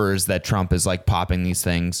infers that Trump is like popping these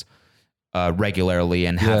things regularly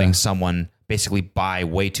and having someone basically buy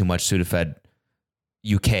way too much Sudafed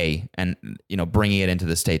UK and, bringing it into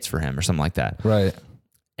the States for him or something like that. Right.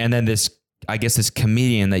 And then this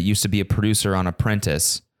comedian that used to be a producer on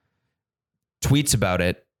Apprentice tweets about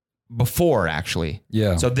it before actually.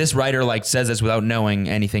 Yeah. So this writer like says this without knowing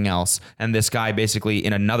anything else. And this guy basically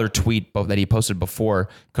in another tweet that he posted before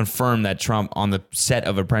confirmed that Trump on the set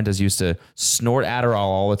of Apprentice used to snort Adderall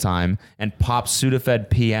all the time and pop Sudafed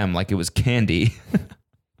PM like it was candy.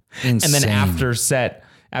 And then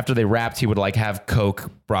after they wrapped, he would like have Coke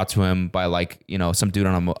brought to him by like, some dude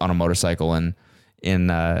on a motorcycle in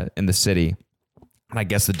the city. And I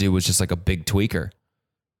guess the dude was just like a big tweaker.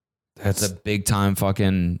 That's a big time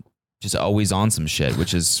fucking just always on some shit,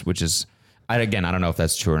 which is I don't know if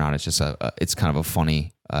that's true or not. It's just it's kind of a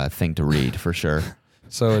funny thing to read for sure.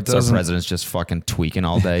 So it So doesn't. our president's just fucking tweaking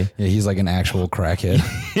all day. Yeah, he's like an actual crackhead.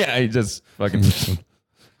 Yeah, he just fucking.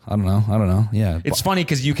 I don't know. Yeah. It's funny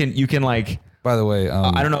because you can like. By the way,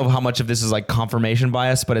 I don't know how much of this is like confirmation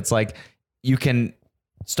bias, but it's like you can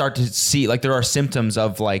start to see like there are symptoms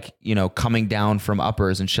of like coming down from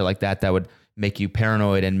uppers and shit like that would make you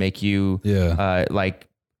paranoid and make you like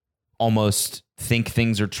almost think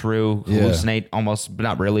things are true, hallucinate almost, but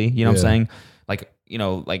not really. You know what I'm saying? Like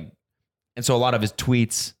and so a lot of his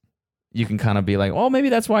tweets you can kind of be like, oh, maybe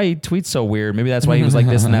that's why he tweets so weird. Maybe that's why he was like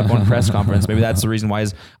this in that one press conference. Maybe that's the reason why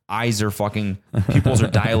his eyes are pupils are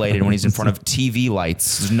dilated when he's in front of TV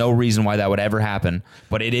lights. There's no reason why that would ever happen,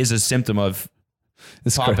 but it is a symptom of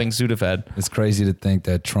popping Sudafed. It's crazy to think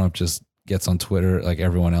that Trump just gets on Twitter like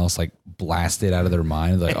everyone else, like blasted out of their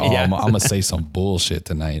mind. Like, oh, I'm going to say some bullshit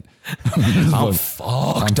tonight. I'm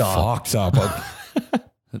fucked up.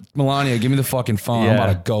 Melania, give me the fucking phone. I'm about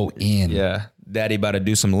to go in. Yeah. Daddy about to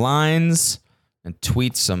do some lines and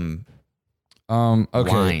tweet some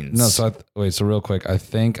lines. No, so so real quick, I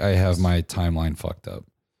think I have my timeline fucked up.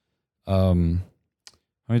 How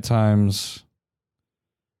many times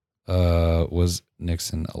was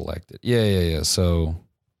Nixon elected? Yeah. So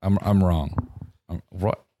I'm wrong.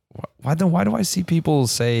 Why do I see people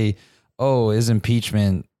say, oh, his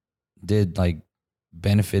impeachment did like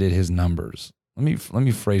benefited his numbers? Let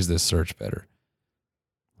me phrase this search better.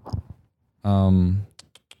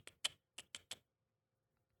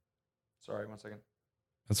 Sorry, 1 second.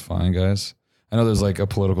 That's fine, guys. I know there's like a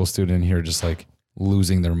political student in here just like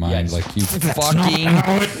losing their mind. Like, you fucking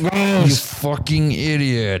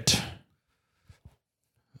idiot.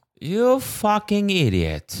 You fucking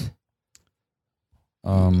idiot.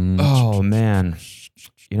 Oh man.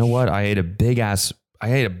 You know what? I ate a big ass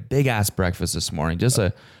breakfast this morning. Just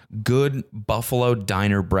a good Buffalo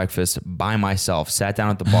diner breakfast by myself. Sat down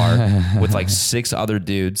at the bar with like 6 other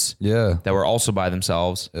dudes. Yeah. That were also by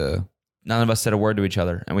themselves. Yeah. None of us said a word to each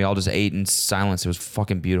other, and we all just ate in silence. It was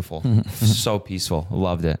fucking beautiful. So peaceful.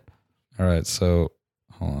 Loved it. All right, so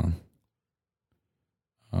hold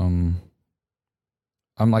on.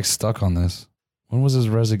 I'm like stuck on this. When was his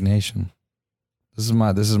resignation? This is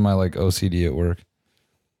my like OCD at work.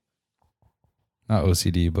 Not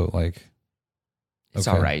OCD, but like it's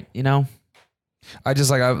all right, you know. I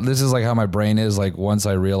just like this is like how my brain is. Like, once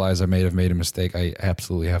I realize I may have made a mistake, I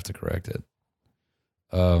absolutely have to correct it.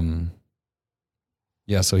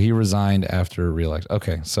 Yeah, so he resigned after re-election.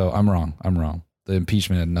 Okay, so I'm wrong. The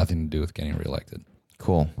impeachment had nothing to do with getting reelected.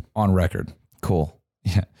 Cool. On record. Cool.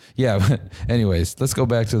 Yeah. But anyways, let's go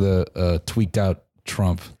back to the tweaked out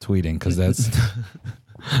Trump tweeting, because that's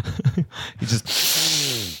he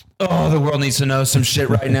just. Oh, the world needs to know some shit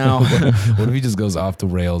right now. What if he just goes off the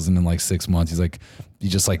rails and in like 6 months he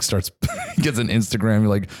just like starts gets an Instagram, he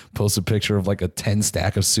like posts a picture of like a 10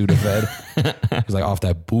 stack of Sudafed. He's like off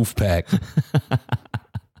that boof pack.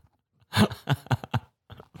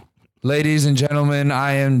 Ladies and gentlemen,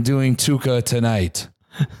 I am doing Tuca tonight.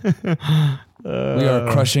 We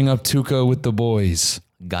are crushing up Tuca with the boys.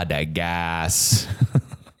 Got that gas.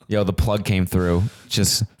 Yo, the plug came through.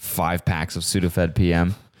 Just 5 packs of Sudafed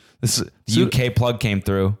PM. The UK plug came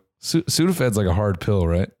through. Sudafed's like a hard pill,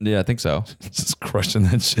 right? Yeah, I think so. Just crushing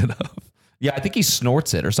that shit up. Yeah, I think he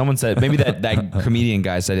snorts it, or someone said, maybe that comedian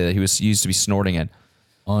guy said that he used to be snorting it.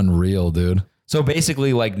 Unreal, dude. So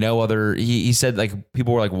basically, like no other, he said like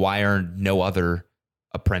people were like, why are no other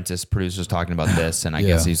apprentice producers talking about this? And I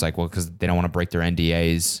guess he's like, well, because they don't want to break their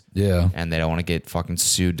NDAs. Yeah. And they don't want to get fucking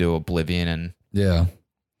sued to oblivion. And yeah.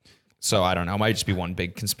 So I don't know. It might just be one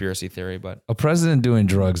big conspiracy theory, but a president doing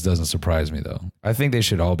drugs doesn't surprise me though. I think they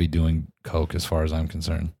should all be doing coke as far as I'm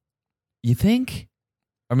concerned. You think?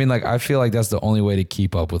 I mean, like, I feel like that's the only way to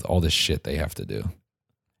keep up with all this shit they have to do.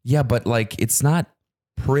 Yeah, but like, it's not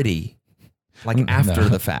pretty. Like after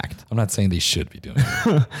the fact. I'm not saying they should be doing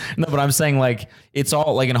it. No, but I'm saying like, it's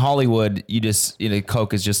all like in Hollywood,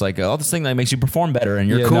 coke is just like, oh, this thing that makes you perform better and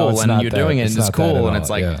you're cool and you're doing it and it's cool. And it's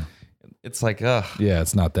like, it's like, ugh. Yeah,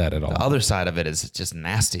 it's not that at all. The other side of it is just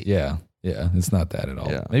nasty. Yeah, it's not that at all.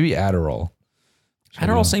 Yeah. Maybe Adderall.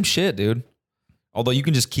 Adderall, same shit, dude. Although you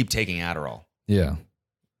can just keep taking Adderall. Yeah.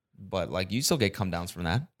 But like, you still get come downs from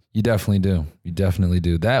that. You definitely do. You definitely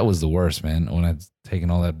do. That was the worst, man. When I'd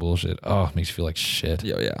taken all that bullshit. Oh, it makes you feel like shit.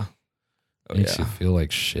 Yeah. Makes you feel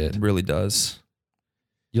like shit. It really does.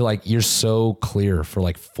 You're so clear for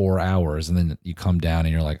like 4 hours and then you come down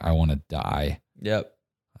and you're like, I want to die. Yep.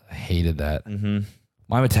 I hated that. Mm-hmm.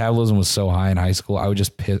 My metabolism was so high in high school. I would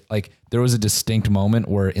just piss. Like, there was a distinct moment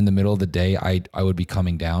where in the middle of the day, I would be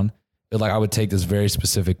coming down. I would take this very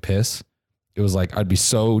specific piss. It was like, I'd be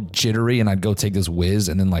so jittery and I'd go take this whiz.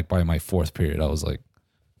 And then like by my 4th period, I was like,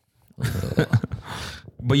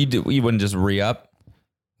 but you wouldn't just re-up?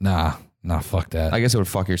 Nah, fuck that. I guess it would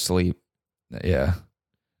fuck your sleep. Yeah.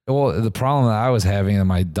 Well, the problem that I was having, and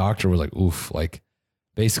my doctor was like, oof, like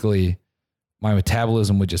basically my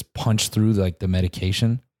metabolism would just punch through like the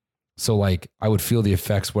medication. So like I would feel the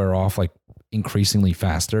effects wear off like increasingly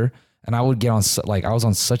faster. And I would get on I was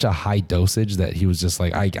on such a high dosage that he was just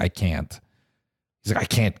like, I can't. He's like, I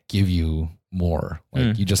can't give you more.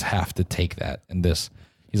 Like you just have to take that. And this,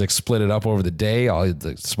 He's like, split it up over the day, all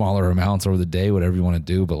the smaller amounts over the day, whatever you want to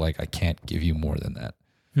do. But like, I can't give you more than that.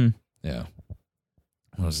 Yeah.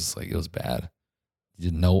 I was just like, it was bad. He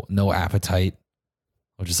did no appetite.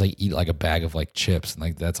 I would just like eat like a bag of like chips, and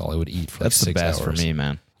like that's all I would eat for like 6 hours. That's the best for me,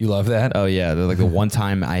 man. You love that? Oh yeah, they're like the one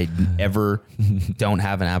time I ever don't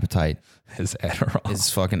have an appetite is Adderall.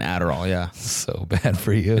 It's fucking Adderall. Yeah, so bad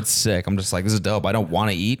for you. It's sick. I'm just like, this is dope. I don't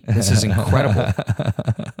want to eat. This is incredible.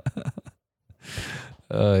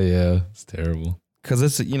 Oh yeah, it's terrible. Because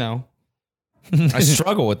it's, you know, I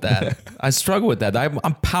struggle with that.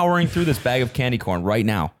 I'm powering through this bag of candy corn right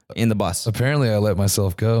now in the bus. Apparently, I let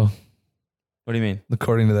myself go. What do you mean?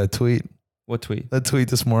 According to that tweet. What tweet? That tweet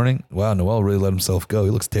this morning. Wow, Noel really let himself go.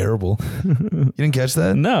 He looks terrible. You didn't catch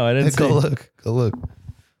that? No, I didn't. Go look.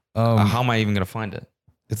 How am I even gonna find it?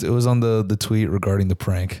 It was on the tweet regarding the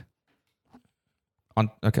prank.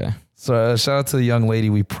 Okay. So shout out to the young lady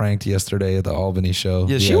we pranked yesterday at the Albany show.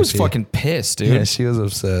 Yeah, she was fucking pissed, dude. Yeah, she was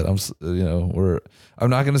upset. I'm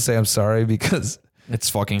not gonna say I'm sorry because it's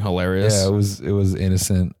fucking hilarious. Yeah, it was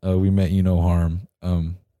innocent. We meant you no harm.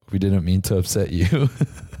 We didn't mean to upset you.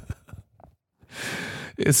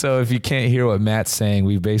 So if you can't hear what Matt's saying,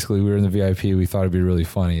 we were in the VIP. We thought it'd be really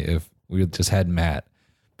funny if we just had Matt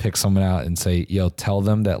pick someone out and say, yo, tell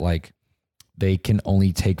them that like they can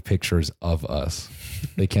only take pictures of us.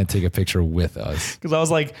 They can't take a picture with us. Because I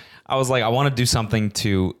was like, I want to do something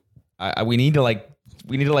to, we need to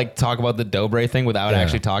talk about the Dobre thing without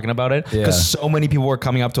actually talking about it. Because so many people were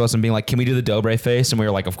coming up to us and being like, can we do the Dobre face? And we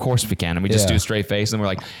were like, of course we can. And we just do a straight face. And we're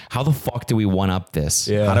like, how the fuck do we one up this?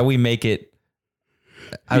 Yeah. How do we make it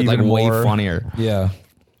like way funnier? Yeah.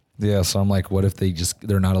 Yeah. So I'm like, what if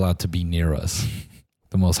they're not allowed to be near us?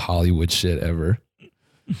 The most Hollywood shit ever.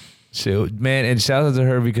 Man, and shout out to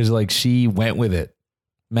her because like she went with it.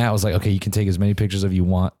 Matt was like, okay, you can take as many pictures as you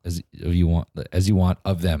want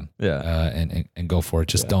of them. Yeah. And go for it.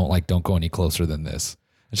 Just don't go any closer than this.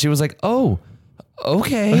 And she was like, oh,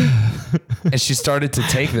 okay. And she started to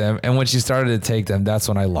take them. And when she started to take them, that's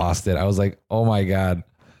when I lost it. I was like, oh my God.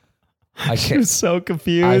 She was so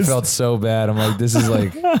confused. I felt so bad. I'm like, this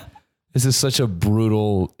is such a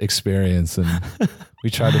brutal experience. And we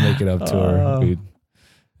tried to make it up to her.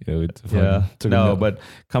 But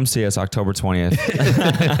come see us October 20th.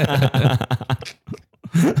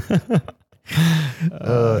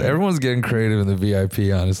 Everyone's getting creative in the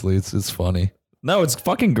VIP. Honestly, it's funny. No, it's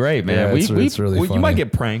fucking great, man. Yeah, it's really funny. You might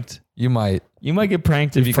get pranked. You might get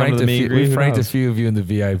pranked if you come to the meet and greet. We pranked a few of you in the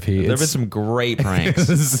VIP. There've been some great pranks.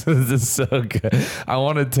 This is so good. I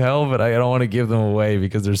want to tell, but I don't want to give them away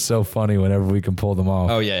because they're so funny whenever we can pull them off.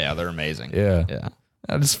 Oh yeah, they're amazing. Yeah.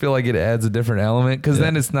 I just feel like it adds a different element because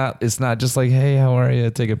then it's not just like, hey, how are you?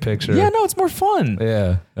 Take a picture. Yeah, no, it's more fun.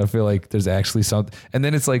 Yeah, I feel like there's actually something, and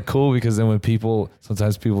then it's like cool because then when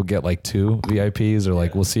sometimes people get like 2 VIPs or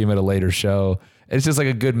like we'll see them at a later show. It's just like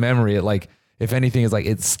a good memory. It like, if anything, is like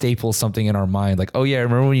it staples something in our mind. Like, oh yeah,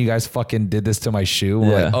 remember when you guys fucking did this to my shoe?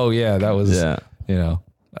 We're like, oh yeah, that was. Yeah. You know,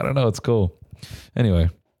 I don't know. It's cool. Anyway,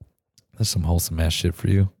 that's some wholesome ass shit for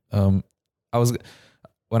you.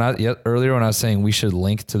 Earlier when I was saying we should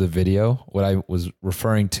link to the video, what I was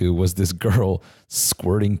referring to was this girl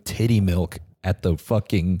squirting titty milk at the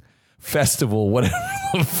fucking festival, whatever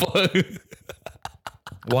the fuck.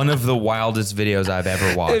 One of the wildest videos I've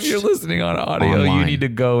ever watched. If you're listening on audio, online, you need to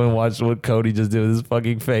go and watch what Cody just did with his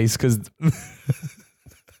fucking face because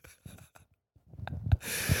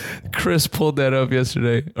Chris pulled that up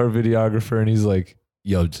yesterday, our videographer, and he's like,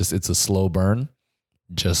 yo, it's a slow burn.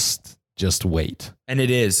 Just wait. And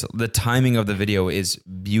it is. The timing of the video is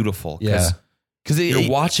beautiful. Yeah. Because you're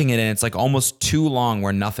watching it and it's like almost too long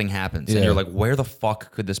where nothing happens. Yeah. And you're like, where the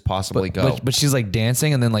fuck could this possibly go? But she's like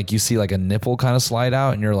dancing and then like you see like a nipple kind of slide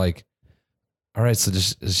out and you're like, all right, so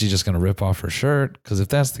is she just going to rip off her shirt? Because if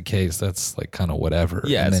that's the case, that's like kind of whatever.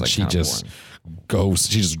 Yeah. And then like she just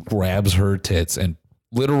grabs her tits and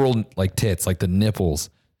literal like tits, like the nipples,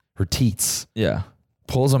 her teats. Yeah.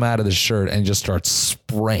 Pulls them out of the shirt and just starts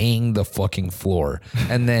spraying the fucking floor.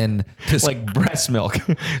 And then just like breast milk,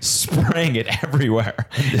 spraying it everywhere.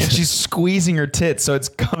 And she's squeezing her tits, so it's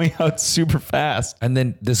coming out super fast. And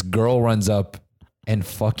then this girl runs up and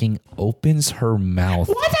fucking opens her mouth.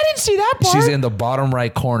 What? I didn't see that part. She's in the bottom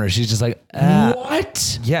right corner. She's just like,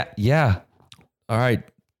 what? Yeah. All right.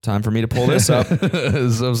 Time for me to pull this up.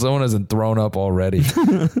 So if someone hasn't thrown up already,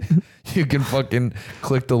 you can fucking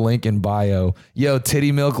click the link in bio. Yo,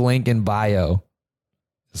 titty milk link in bio.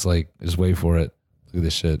 It's like, just wait for it. Look at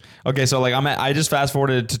this shit. Okay, so like I just fast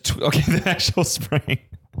forwarded to the actual spring.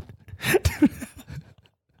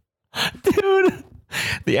 Dude,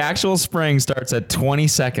 the actual spring starts at 20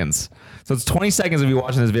 seconds. So it's 20 seconds of you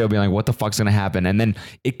watching this video being like, what the fuck's going to happen? And then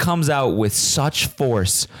it comes out with such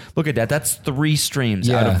force. Look at that. That's 3 streams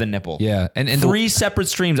out of the nipple. Yeah. And 3 separate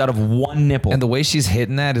streams out of 1 nipple. And the way she's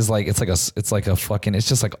hitting that is like, it's like a fucking, it's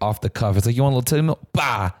just like off the cuff. It's like, you want a little titty milk?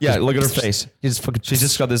 Bah. Yeah, look at her face. She's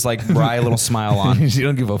just got this like wry little smile on. She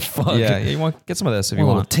don't give a fuck. Yeah, you want get some of this if you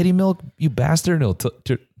want. want. Titty milk, you bastard. No, tilt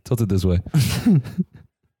it this way.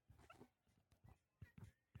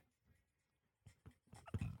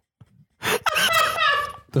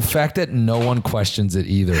 The fact that no one questions it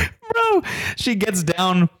either. Bro, she gets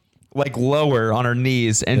down like lower on her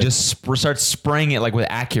knees and just starts spraying it like with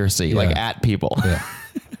accuracy, like at people. Yeah.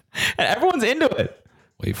 And everyone's into it.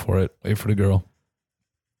 Wait for it. Wait for the girl.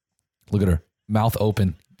 Look at her. Mouth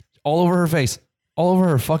open. All over her face. All over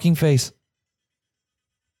her fucking face.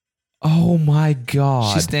 Oh my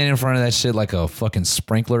God. She's standing in front of that shit like a fucking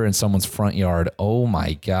sprinkler in someone's front yard. Oh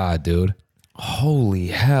my God, dude. Holy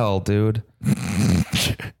hell, dude.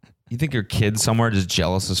 You think your kid's somewhere just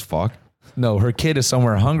jealous as fuck? No, her kid is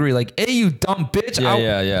somewhere hungry like, hey, you dumb bitch.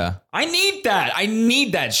 Yeah. I need that. I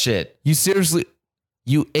need that shit. You seriously,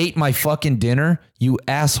 you ate my fucking dinner, you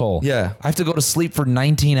asshole. Yeah. I have to go to sleep for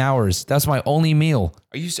 19 hours. That's my only meal.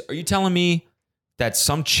 Are you telling me that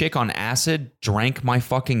some chick on acid drank my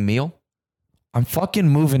fucking meal? I'm fucking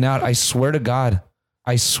moving out. I swear to God.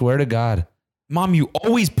 I swear to God. Mom, you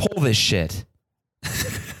always pull this shit.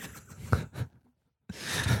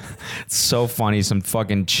 It's so funny. Some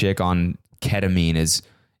fucking chick on ketamine is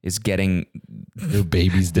getting your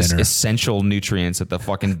baby's dinner. Essential nutrients that the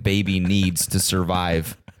fucking baby needs to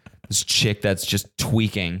survive. This chick that's just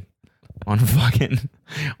tweaking on fucking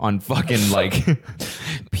like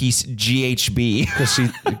piece GHB.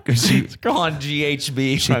 Because she girl on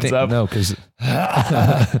GHB. No, because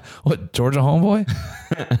what, Georgia Homeboy?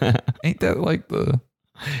 Ain't that like the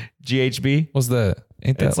GHB? What's that?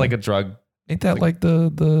 Ain't that it's like a drug? Ain't that like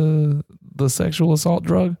the sexual assault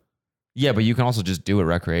drug? Yeah, but you can also just do it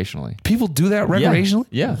recreationally. People do that recreationally?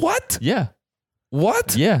 Yeah. What? Yeah.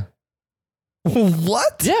 What? Yeah.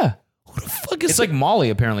 What? Yeah. Who the fuck is it's like Molly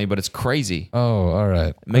apparently, but it's crazy. Oh, all right.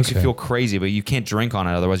 It makes you feel crazy, but you can't drink on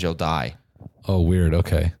it, otherwise you'll die. Oh, weird.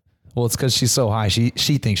 Okay. Well, it's because she's so high. She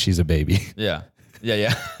thinks she's a baby. Yeah.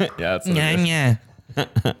 Yeah. That's what yeah.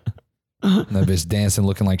 That bitch dancing,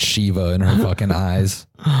 looking like Shiva in her fucking eyes.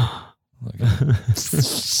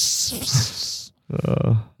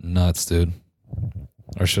 Nuts, dude.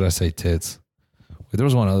 Or should I say tits? Wait, there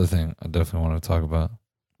was one other thing I definitely wanted to talk about.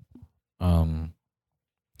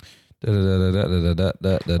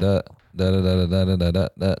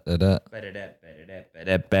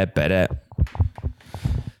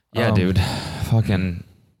 Yeah, dude. Fucking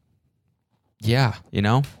yeah, you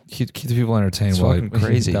know? Keep the people entertained. It's fucking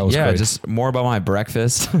crazy. That was yeah, great. just more about my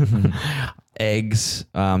breakfast. Eggs,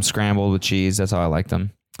 scrambled with cheese. That's how I like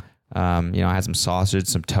them. I had some sausage,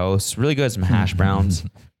 some toast. Really good. Some hash browns.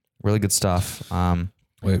 Really good stuff.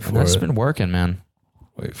 Wait for it. That's been working, man.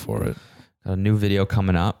 Wait for it. Got a new video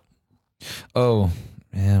coming up. Oh,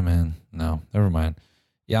 yeah, man. No, never mind.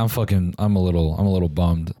 Yeah, I'm a little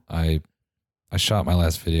bummed. I shot my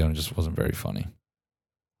last video and it just wasn't very funny.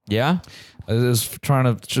 Yeah? I was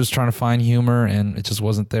trying to find humor and it just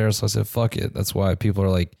wasn't there. So I said, fuck it. That's why people are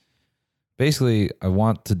like, basically, I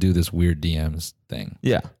want to do this weird DMs thing.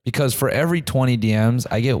 Yeah. Because for every 20 DMs,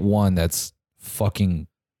 I get one that's fucking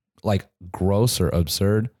like gross or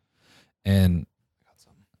absurd. And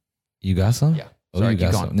you got some? Yeah. Oh, sorry, you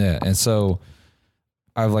got some. Yeah. And so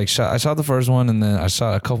I shot the first one and then I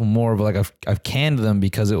shot a couple more, but like I've canned them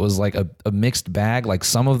because it was like a mixed bag. Like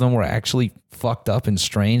some of them were actually fucked up and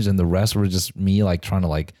strange and the rest were just me like trying to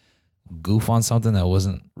like goof on something that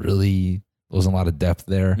wasn't a lot of depth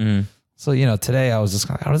there. Mm. So, today I was just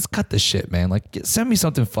like, let's cut this shit, man. Like send me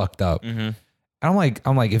something fucked up. Mm-hmm. I'm like,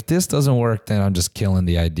 if this doesn't work, then I'm just killing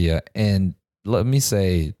the idea. And let me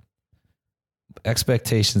say,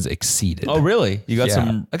 expectations exceeded. Oh, really? You got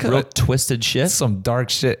some real twisted shit? Some dark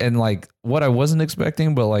shit. And like what I wasn't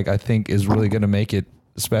expecting, but like I think is really going to make it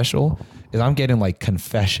special is I'm getting like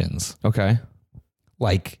confessions. Okay.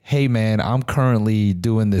 Like, hey man, I'm currently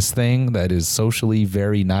doing this thing that is socially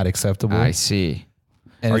very not acceptable. I see.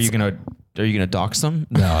 And are you gonna dox them?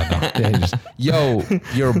 No. Yo,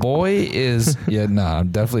 your boy is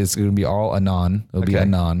definitely it's gonna be all anon. It'll be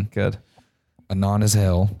anon. Good. Anon as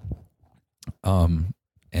hell. So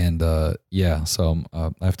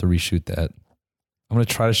I have to reshoot that. I'm gonna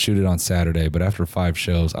try to shoot it on Saturday, but after 5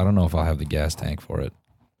 shows, I don't know if I'll have the gas tank for it.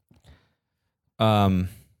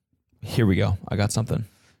 Here we go. I got something.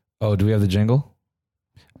 Oh, do we have the jingle?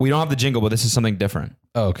 We don't have the jingle, but this is something different.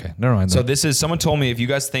 Oh, okay. Never mind. So this is, someone told me if you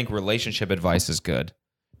guys think relationship advice is good,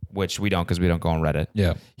 which we don't because we don't go on Reddit.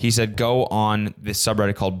 Yeah. He said, go on this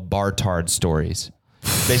subreddit called Bartard Stories.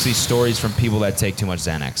 Basically stories from people that take too much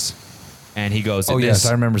Xanax. And he goes, yes,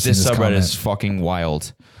 I remember seeing this subreddit comment. is fucking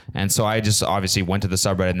wild. And so I just obviously went to the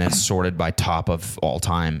subreddit and then sorted by top of all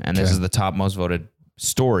time. And this is the top most voted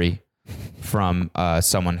story from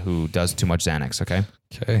someone who does too much Xanax, okay?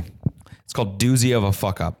 Okay. It's called Doozy of a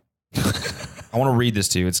Fuck Up. I want to read this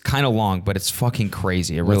to you. It's kind of long, but it's fucking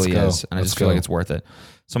crazy. It really is. And I just feel like it's worth it.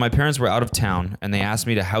 So my parents were out of town and they asked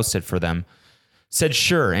me to house sit for them. Said,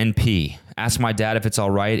 sure, NP. Asked my dad if it's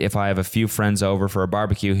all right if I have a few friends over for a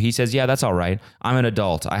barbecue. He says, yeah, that's all right. I'm an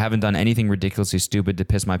adult. I haven't done anything ridiculously stupid to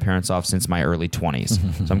piss my parents off since my early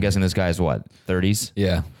 20s. So I'm guessing this guy is what, 30s?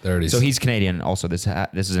 Yeah, 30s. So he's Canadian. Also, this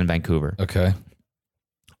is in Vancouver. Okay.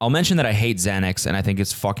 I'll mention that I hate Xanax and I think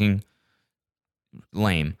it's fucking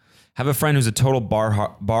lame. Have a friend who's a total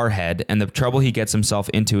bar head, and the trouble he gets himself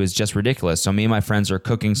into is just ridiculous. So me and my friends are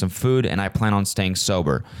cooking some food, and I plan on staying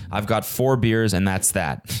sober. I've got 4 beers, and that's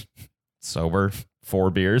that. Sober, 4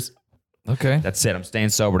 beers. Okay. That's it. I'm staying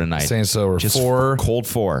sober tonight. Staying sober. Just 4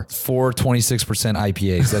 4. 26%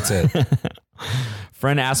 IPAs. That's it.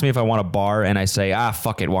 Friend asked me if I want a bar, and I say,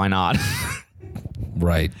 fuck it, why not?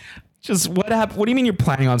 Right. Just what happened? What do you mean you're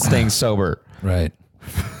planning on staying sober? Right.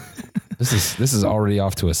 This is already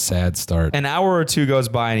off to a sad start. An hour or two goes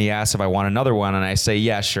by and he asks if I want another one, and I say,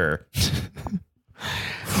 yeah, sure.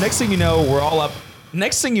 Next thing you know,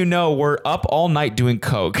 we're up all night doing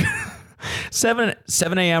coke. 7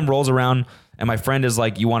 a.m. rolls around and my friend is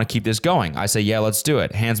like, you want to keep this going? I say, yeah, let's do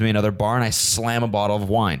it. Hands me another bar and I slam a bottle of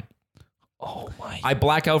wine. Oh my. I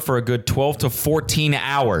black out for a good 12 to 14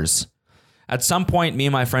 hours. At some point, me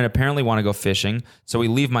and my friend apparently want to go fishing, so we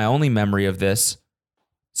leave. My only memory of this...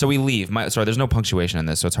 So we leave. Sorry, there's no punctuation in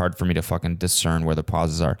this, so it's hard for me to fucking discern where the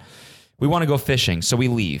pauses are. We want to go fishing, so we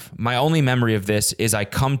leave. My only memory of this is I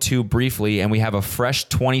come to briefly, and we have a fresh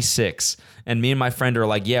 26, and me and my friend are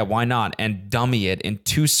like, yeah, why not? And dummy it in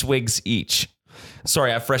 2 swigs each.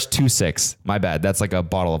 Sorry, I have fresh 2.6. My bad. That's like a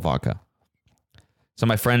bottle of vodka. So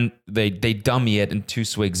my friend, they dummy it in 2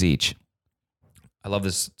 swigs each. I love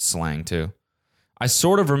this slang, too. I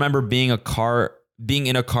sort of remember being in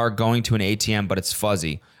a car going to an ATM, but it's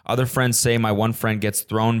fuzzy. Other friends say my one friend gets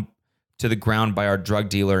thrown to the ground by our drug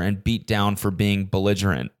dealer and beat down for being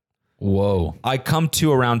belligerent. Whoa. I come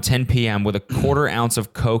to around 10 p.m. with a 1/4 ounce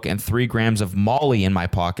of coke and 3 grams of Molly in my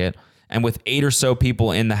pocket, and with 8 or so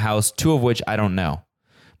people in the house, 2 of which I don't know.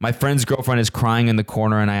 My friend's girlfriend is crying in the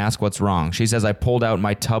corner, and I ask what's wrong. She says I pulled out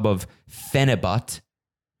my tub of Phenibut,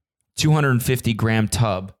 250-gram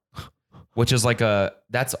tub, which is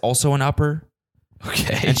that's also an upper.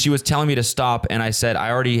 Okay. And she was telling me to stop, and I said,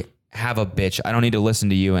 I already have a bitch. I don't need to listen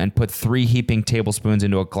to you, and put 3 heaping tablespoons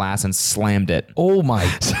into a glass and slammed it. Oh my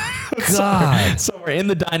God. So we're in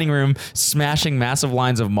the dining room, smashing massive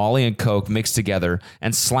lines of Molly and Coke mixed together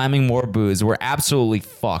and slamming more booze. We're absolutely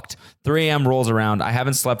fucked. 3 a.m. rolls around. I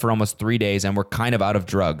haven't slept for almost 3 days, and we're kind of out of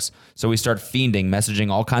drugs. So we start fiending,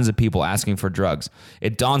 messaging all kinds of people asking for drugs.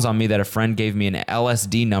 It dawns on me that a friend gave me an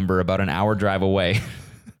LSD number about an hour drive away.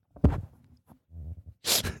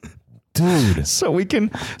 Dude. So we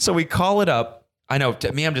call it up. I know,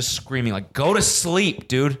 to me, I'm just screaming like, go to sleep,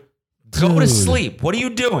 dude. Go to sleep. What are you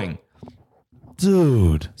doing?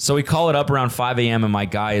 Dude. So we call it up around 5 a.m. and my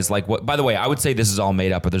guy is like, what? By the way, I would say this is all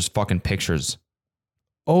made up, but there's fucking pictures.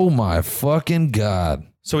 Oh my fucking God.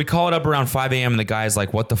 So we call it up around 5 a.m. and the guy is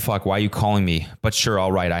like, what the fuck? Why are you calling me? But sure,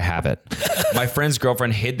 all right, I have it. My friend's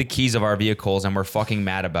girlfriend hid the keys of our vehicles and we're fucking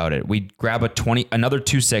mad about it. We grab another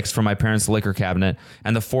 2.6 from my parents' liquor cabinet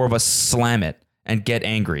and the 4 of us slam it and get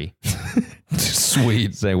angry.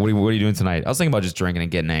 Sweet. Say, what are you doing tonight? I was thinking about just drinking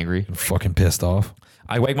and getting angry. I'm fucking pissed off.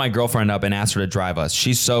 I wake my girlfriend up and ask her to drive us.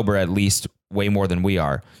 She's sober at least way more than we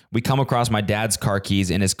are. We come across my dad's car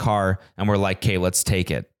keys in his car and we're like, okay, let's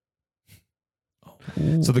take it.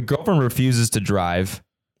 Ooh. So the girlfriend refuses to drive.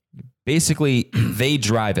 Basically, they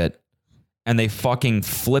drive it and they fucking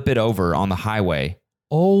flip it over on the highway.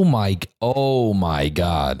 Oh my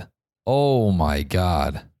God. Oh my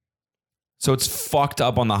God. So it's fucked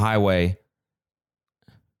up on the highway.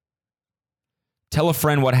 Tell a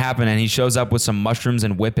friend what happened and he shows up with some mushrooms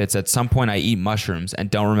and whippets. At some point I eat mushrooms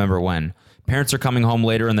and don't remember when. Parents are coming home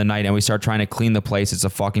later in the night and we start trying to clean the place. It's a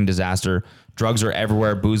fucking disaster. Drugs are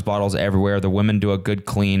everywhere, booze bottles everywhere. The women do a good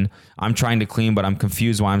clean. I'm trying to clean, but I'm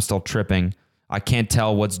confused why I'm still tripping. I can't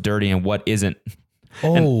tell what's dirty and what isn't.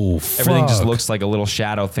 Oh, fuck. Everything just looks like a little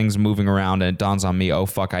shadow, things moving around, and it dawns on me, oh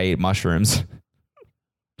fuck, I ate mushrooms.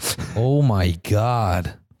 Oh my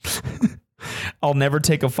God. I'll never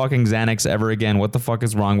take a fucking Xanax ever again. What the fuck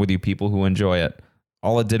is wrong with you people who enjoy it?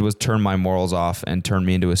 All it did was turn my morals off and turn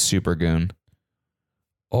me into a super goon.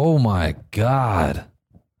 Oh my God.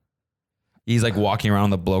 He's like walking around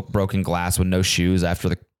the broken glass with no shoes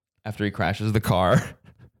after he crashes the car.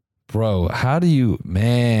 Bro, how do you,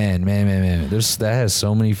 man. That has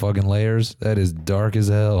so many fucking layers. That is dark as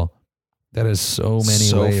hell. That is so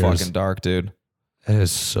many layers. So fucking dark, dude. That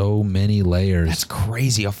is so many layers. That's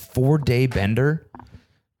crazy. A 4-day bender.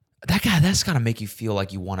 That's got to make you feel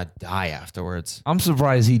like you want to die afterwards. I'm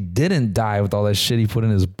surprised he didn't die with all that shit he put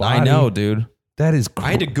in his body. I know, dude. That is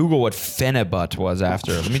I had to Google what Phenibut was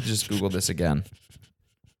after. Let me just Google this again.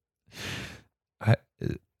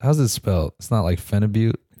 How's it spelled? It's not like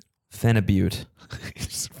Phenibut. Phenibut.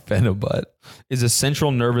 Phenibut. Is a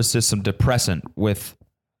central nervous system depressant with...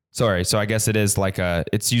 Sorry, so I guess it is like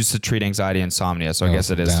it's used to treat anxiety and insomnia, so I guess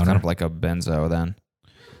it is kind of like a benzo then.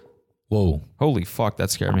 Whoa. Holy fuck, that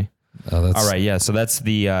scared me. All right, yeah, so that's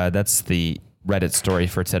the Reddit story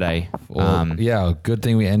for today. Well, yeah, good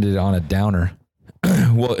thing we ended on a downer.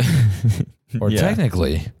 Well, or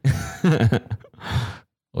technically.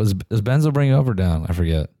 Does benzo bring you up or down? I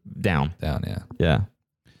forget. Down. Down, yeah.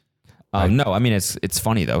 Yeah. No, I mean, it's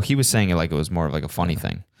funny though. He was saying it like it was more of like a funny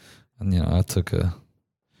thing. And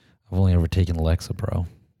I've only ever taken Lexapro.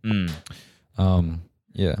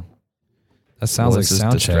 Yeah. That sounds like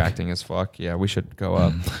sound check. Distracting as fuck. Yeah, we should go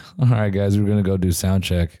up. All right, guys, we're gonna go do sound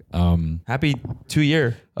check. Happy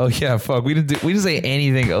 2-year. Oh yeah, fuck. We didn't say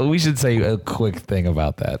anything. Oh, we should say a quick thing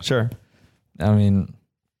about that. Sure. I mean,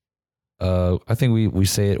 I think we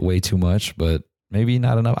say it way too much, but maybe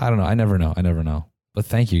not enough. I don't know. I never know. But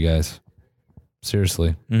thank you guys.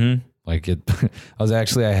 Seriously. Mm-hmm. Like it. I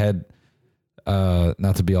had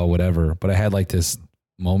not to be all whatever, but I had like this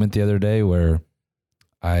moment the other day where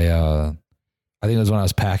I think it was when I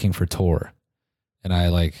was packing for tour, and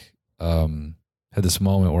I had this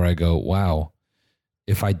moment where I go, wow,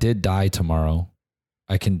 if I did die tomorrow,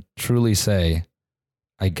 I can truly say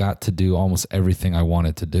I got to do almost everything I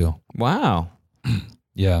wanted to do. Wow.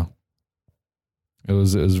 Yeah. It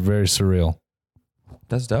was very surreal.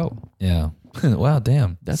 That's dope. Yeah. Wow,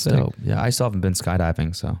 damn. That's sick. dope. Yeah, I still haven't been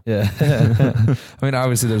skydiving, so. Yeah. I mean,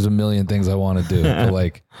 obviously there's a million things I want to do, but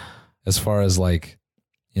like, as far as like,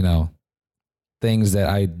 things that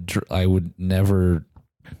I would never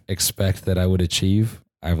expect that I would achieve,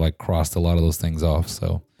 I've like crossed a lot of those things off.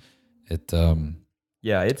 So it,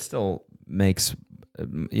 yeah, it still makes,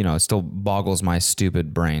 it still boggles my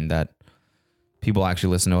stupid brain that people actually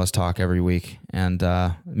listen to us talk every week, and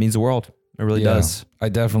it means the world. It really does. I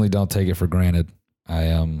definitely don't take it for granted.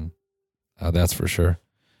 That's for sure.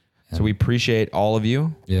 And so we appreciate all of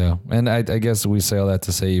you. Yeah. And I guess we say all that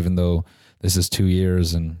to say, even though this is 2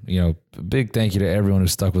 years, and, big thank you to everyone who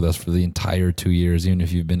stuck with us for the entire 2 years, even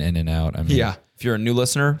if you've been in and out. I mean, yeah. If you're a new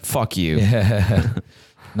listener, fuck you. Yeah.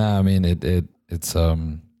 No, I mean,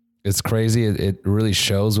 it's crazy. It really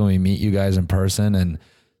shows when we meet you guys in person, and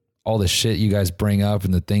all the shit you guys bring up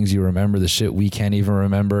and the things you remember, the shit we can't even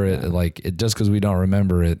remember. It just because we don't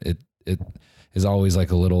remember it is always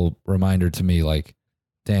like a little reminder to me, like,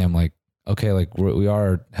 damn, like, okay, like we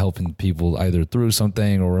are helping people either through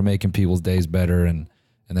something, or we're making people's days better, and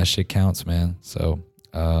that shit counts, man. So,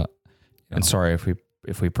 and sorry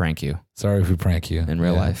if we prank you. Sorry if we prank you in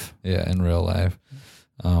real life. Yeah, in real life.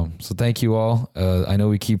 So thank you all. I know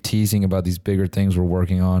we keep teasing about these bigger things we're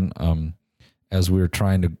working on. As we're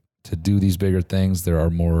trying to do these bigger things, there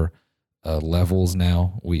are more levels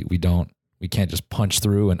now. We can't just punch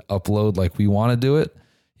through and upload like we want to do it,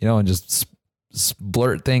 and just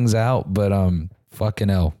blurt things out. But fucking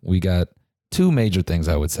hell, we got 2 major things,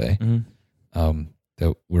 I would say,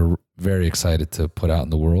 that we're very excited to put out in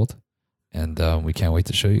the world, and we can't wait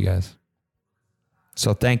to show you guys.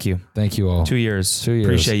 So thank you. Thank you all. 2 years. 2 years.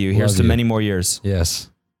 Appreciate you. Here's to many more years. Yes.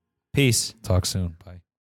 Peace. Talk soon. Bye.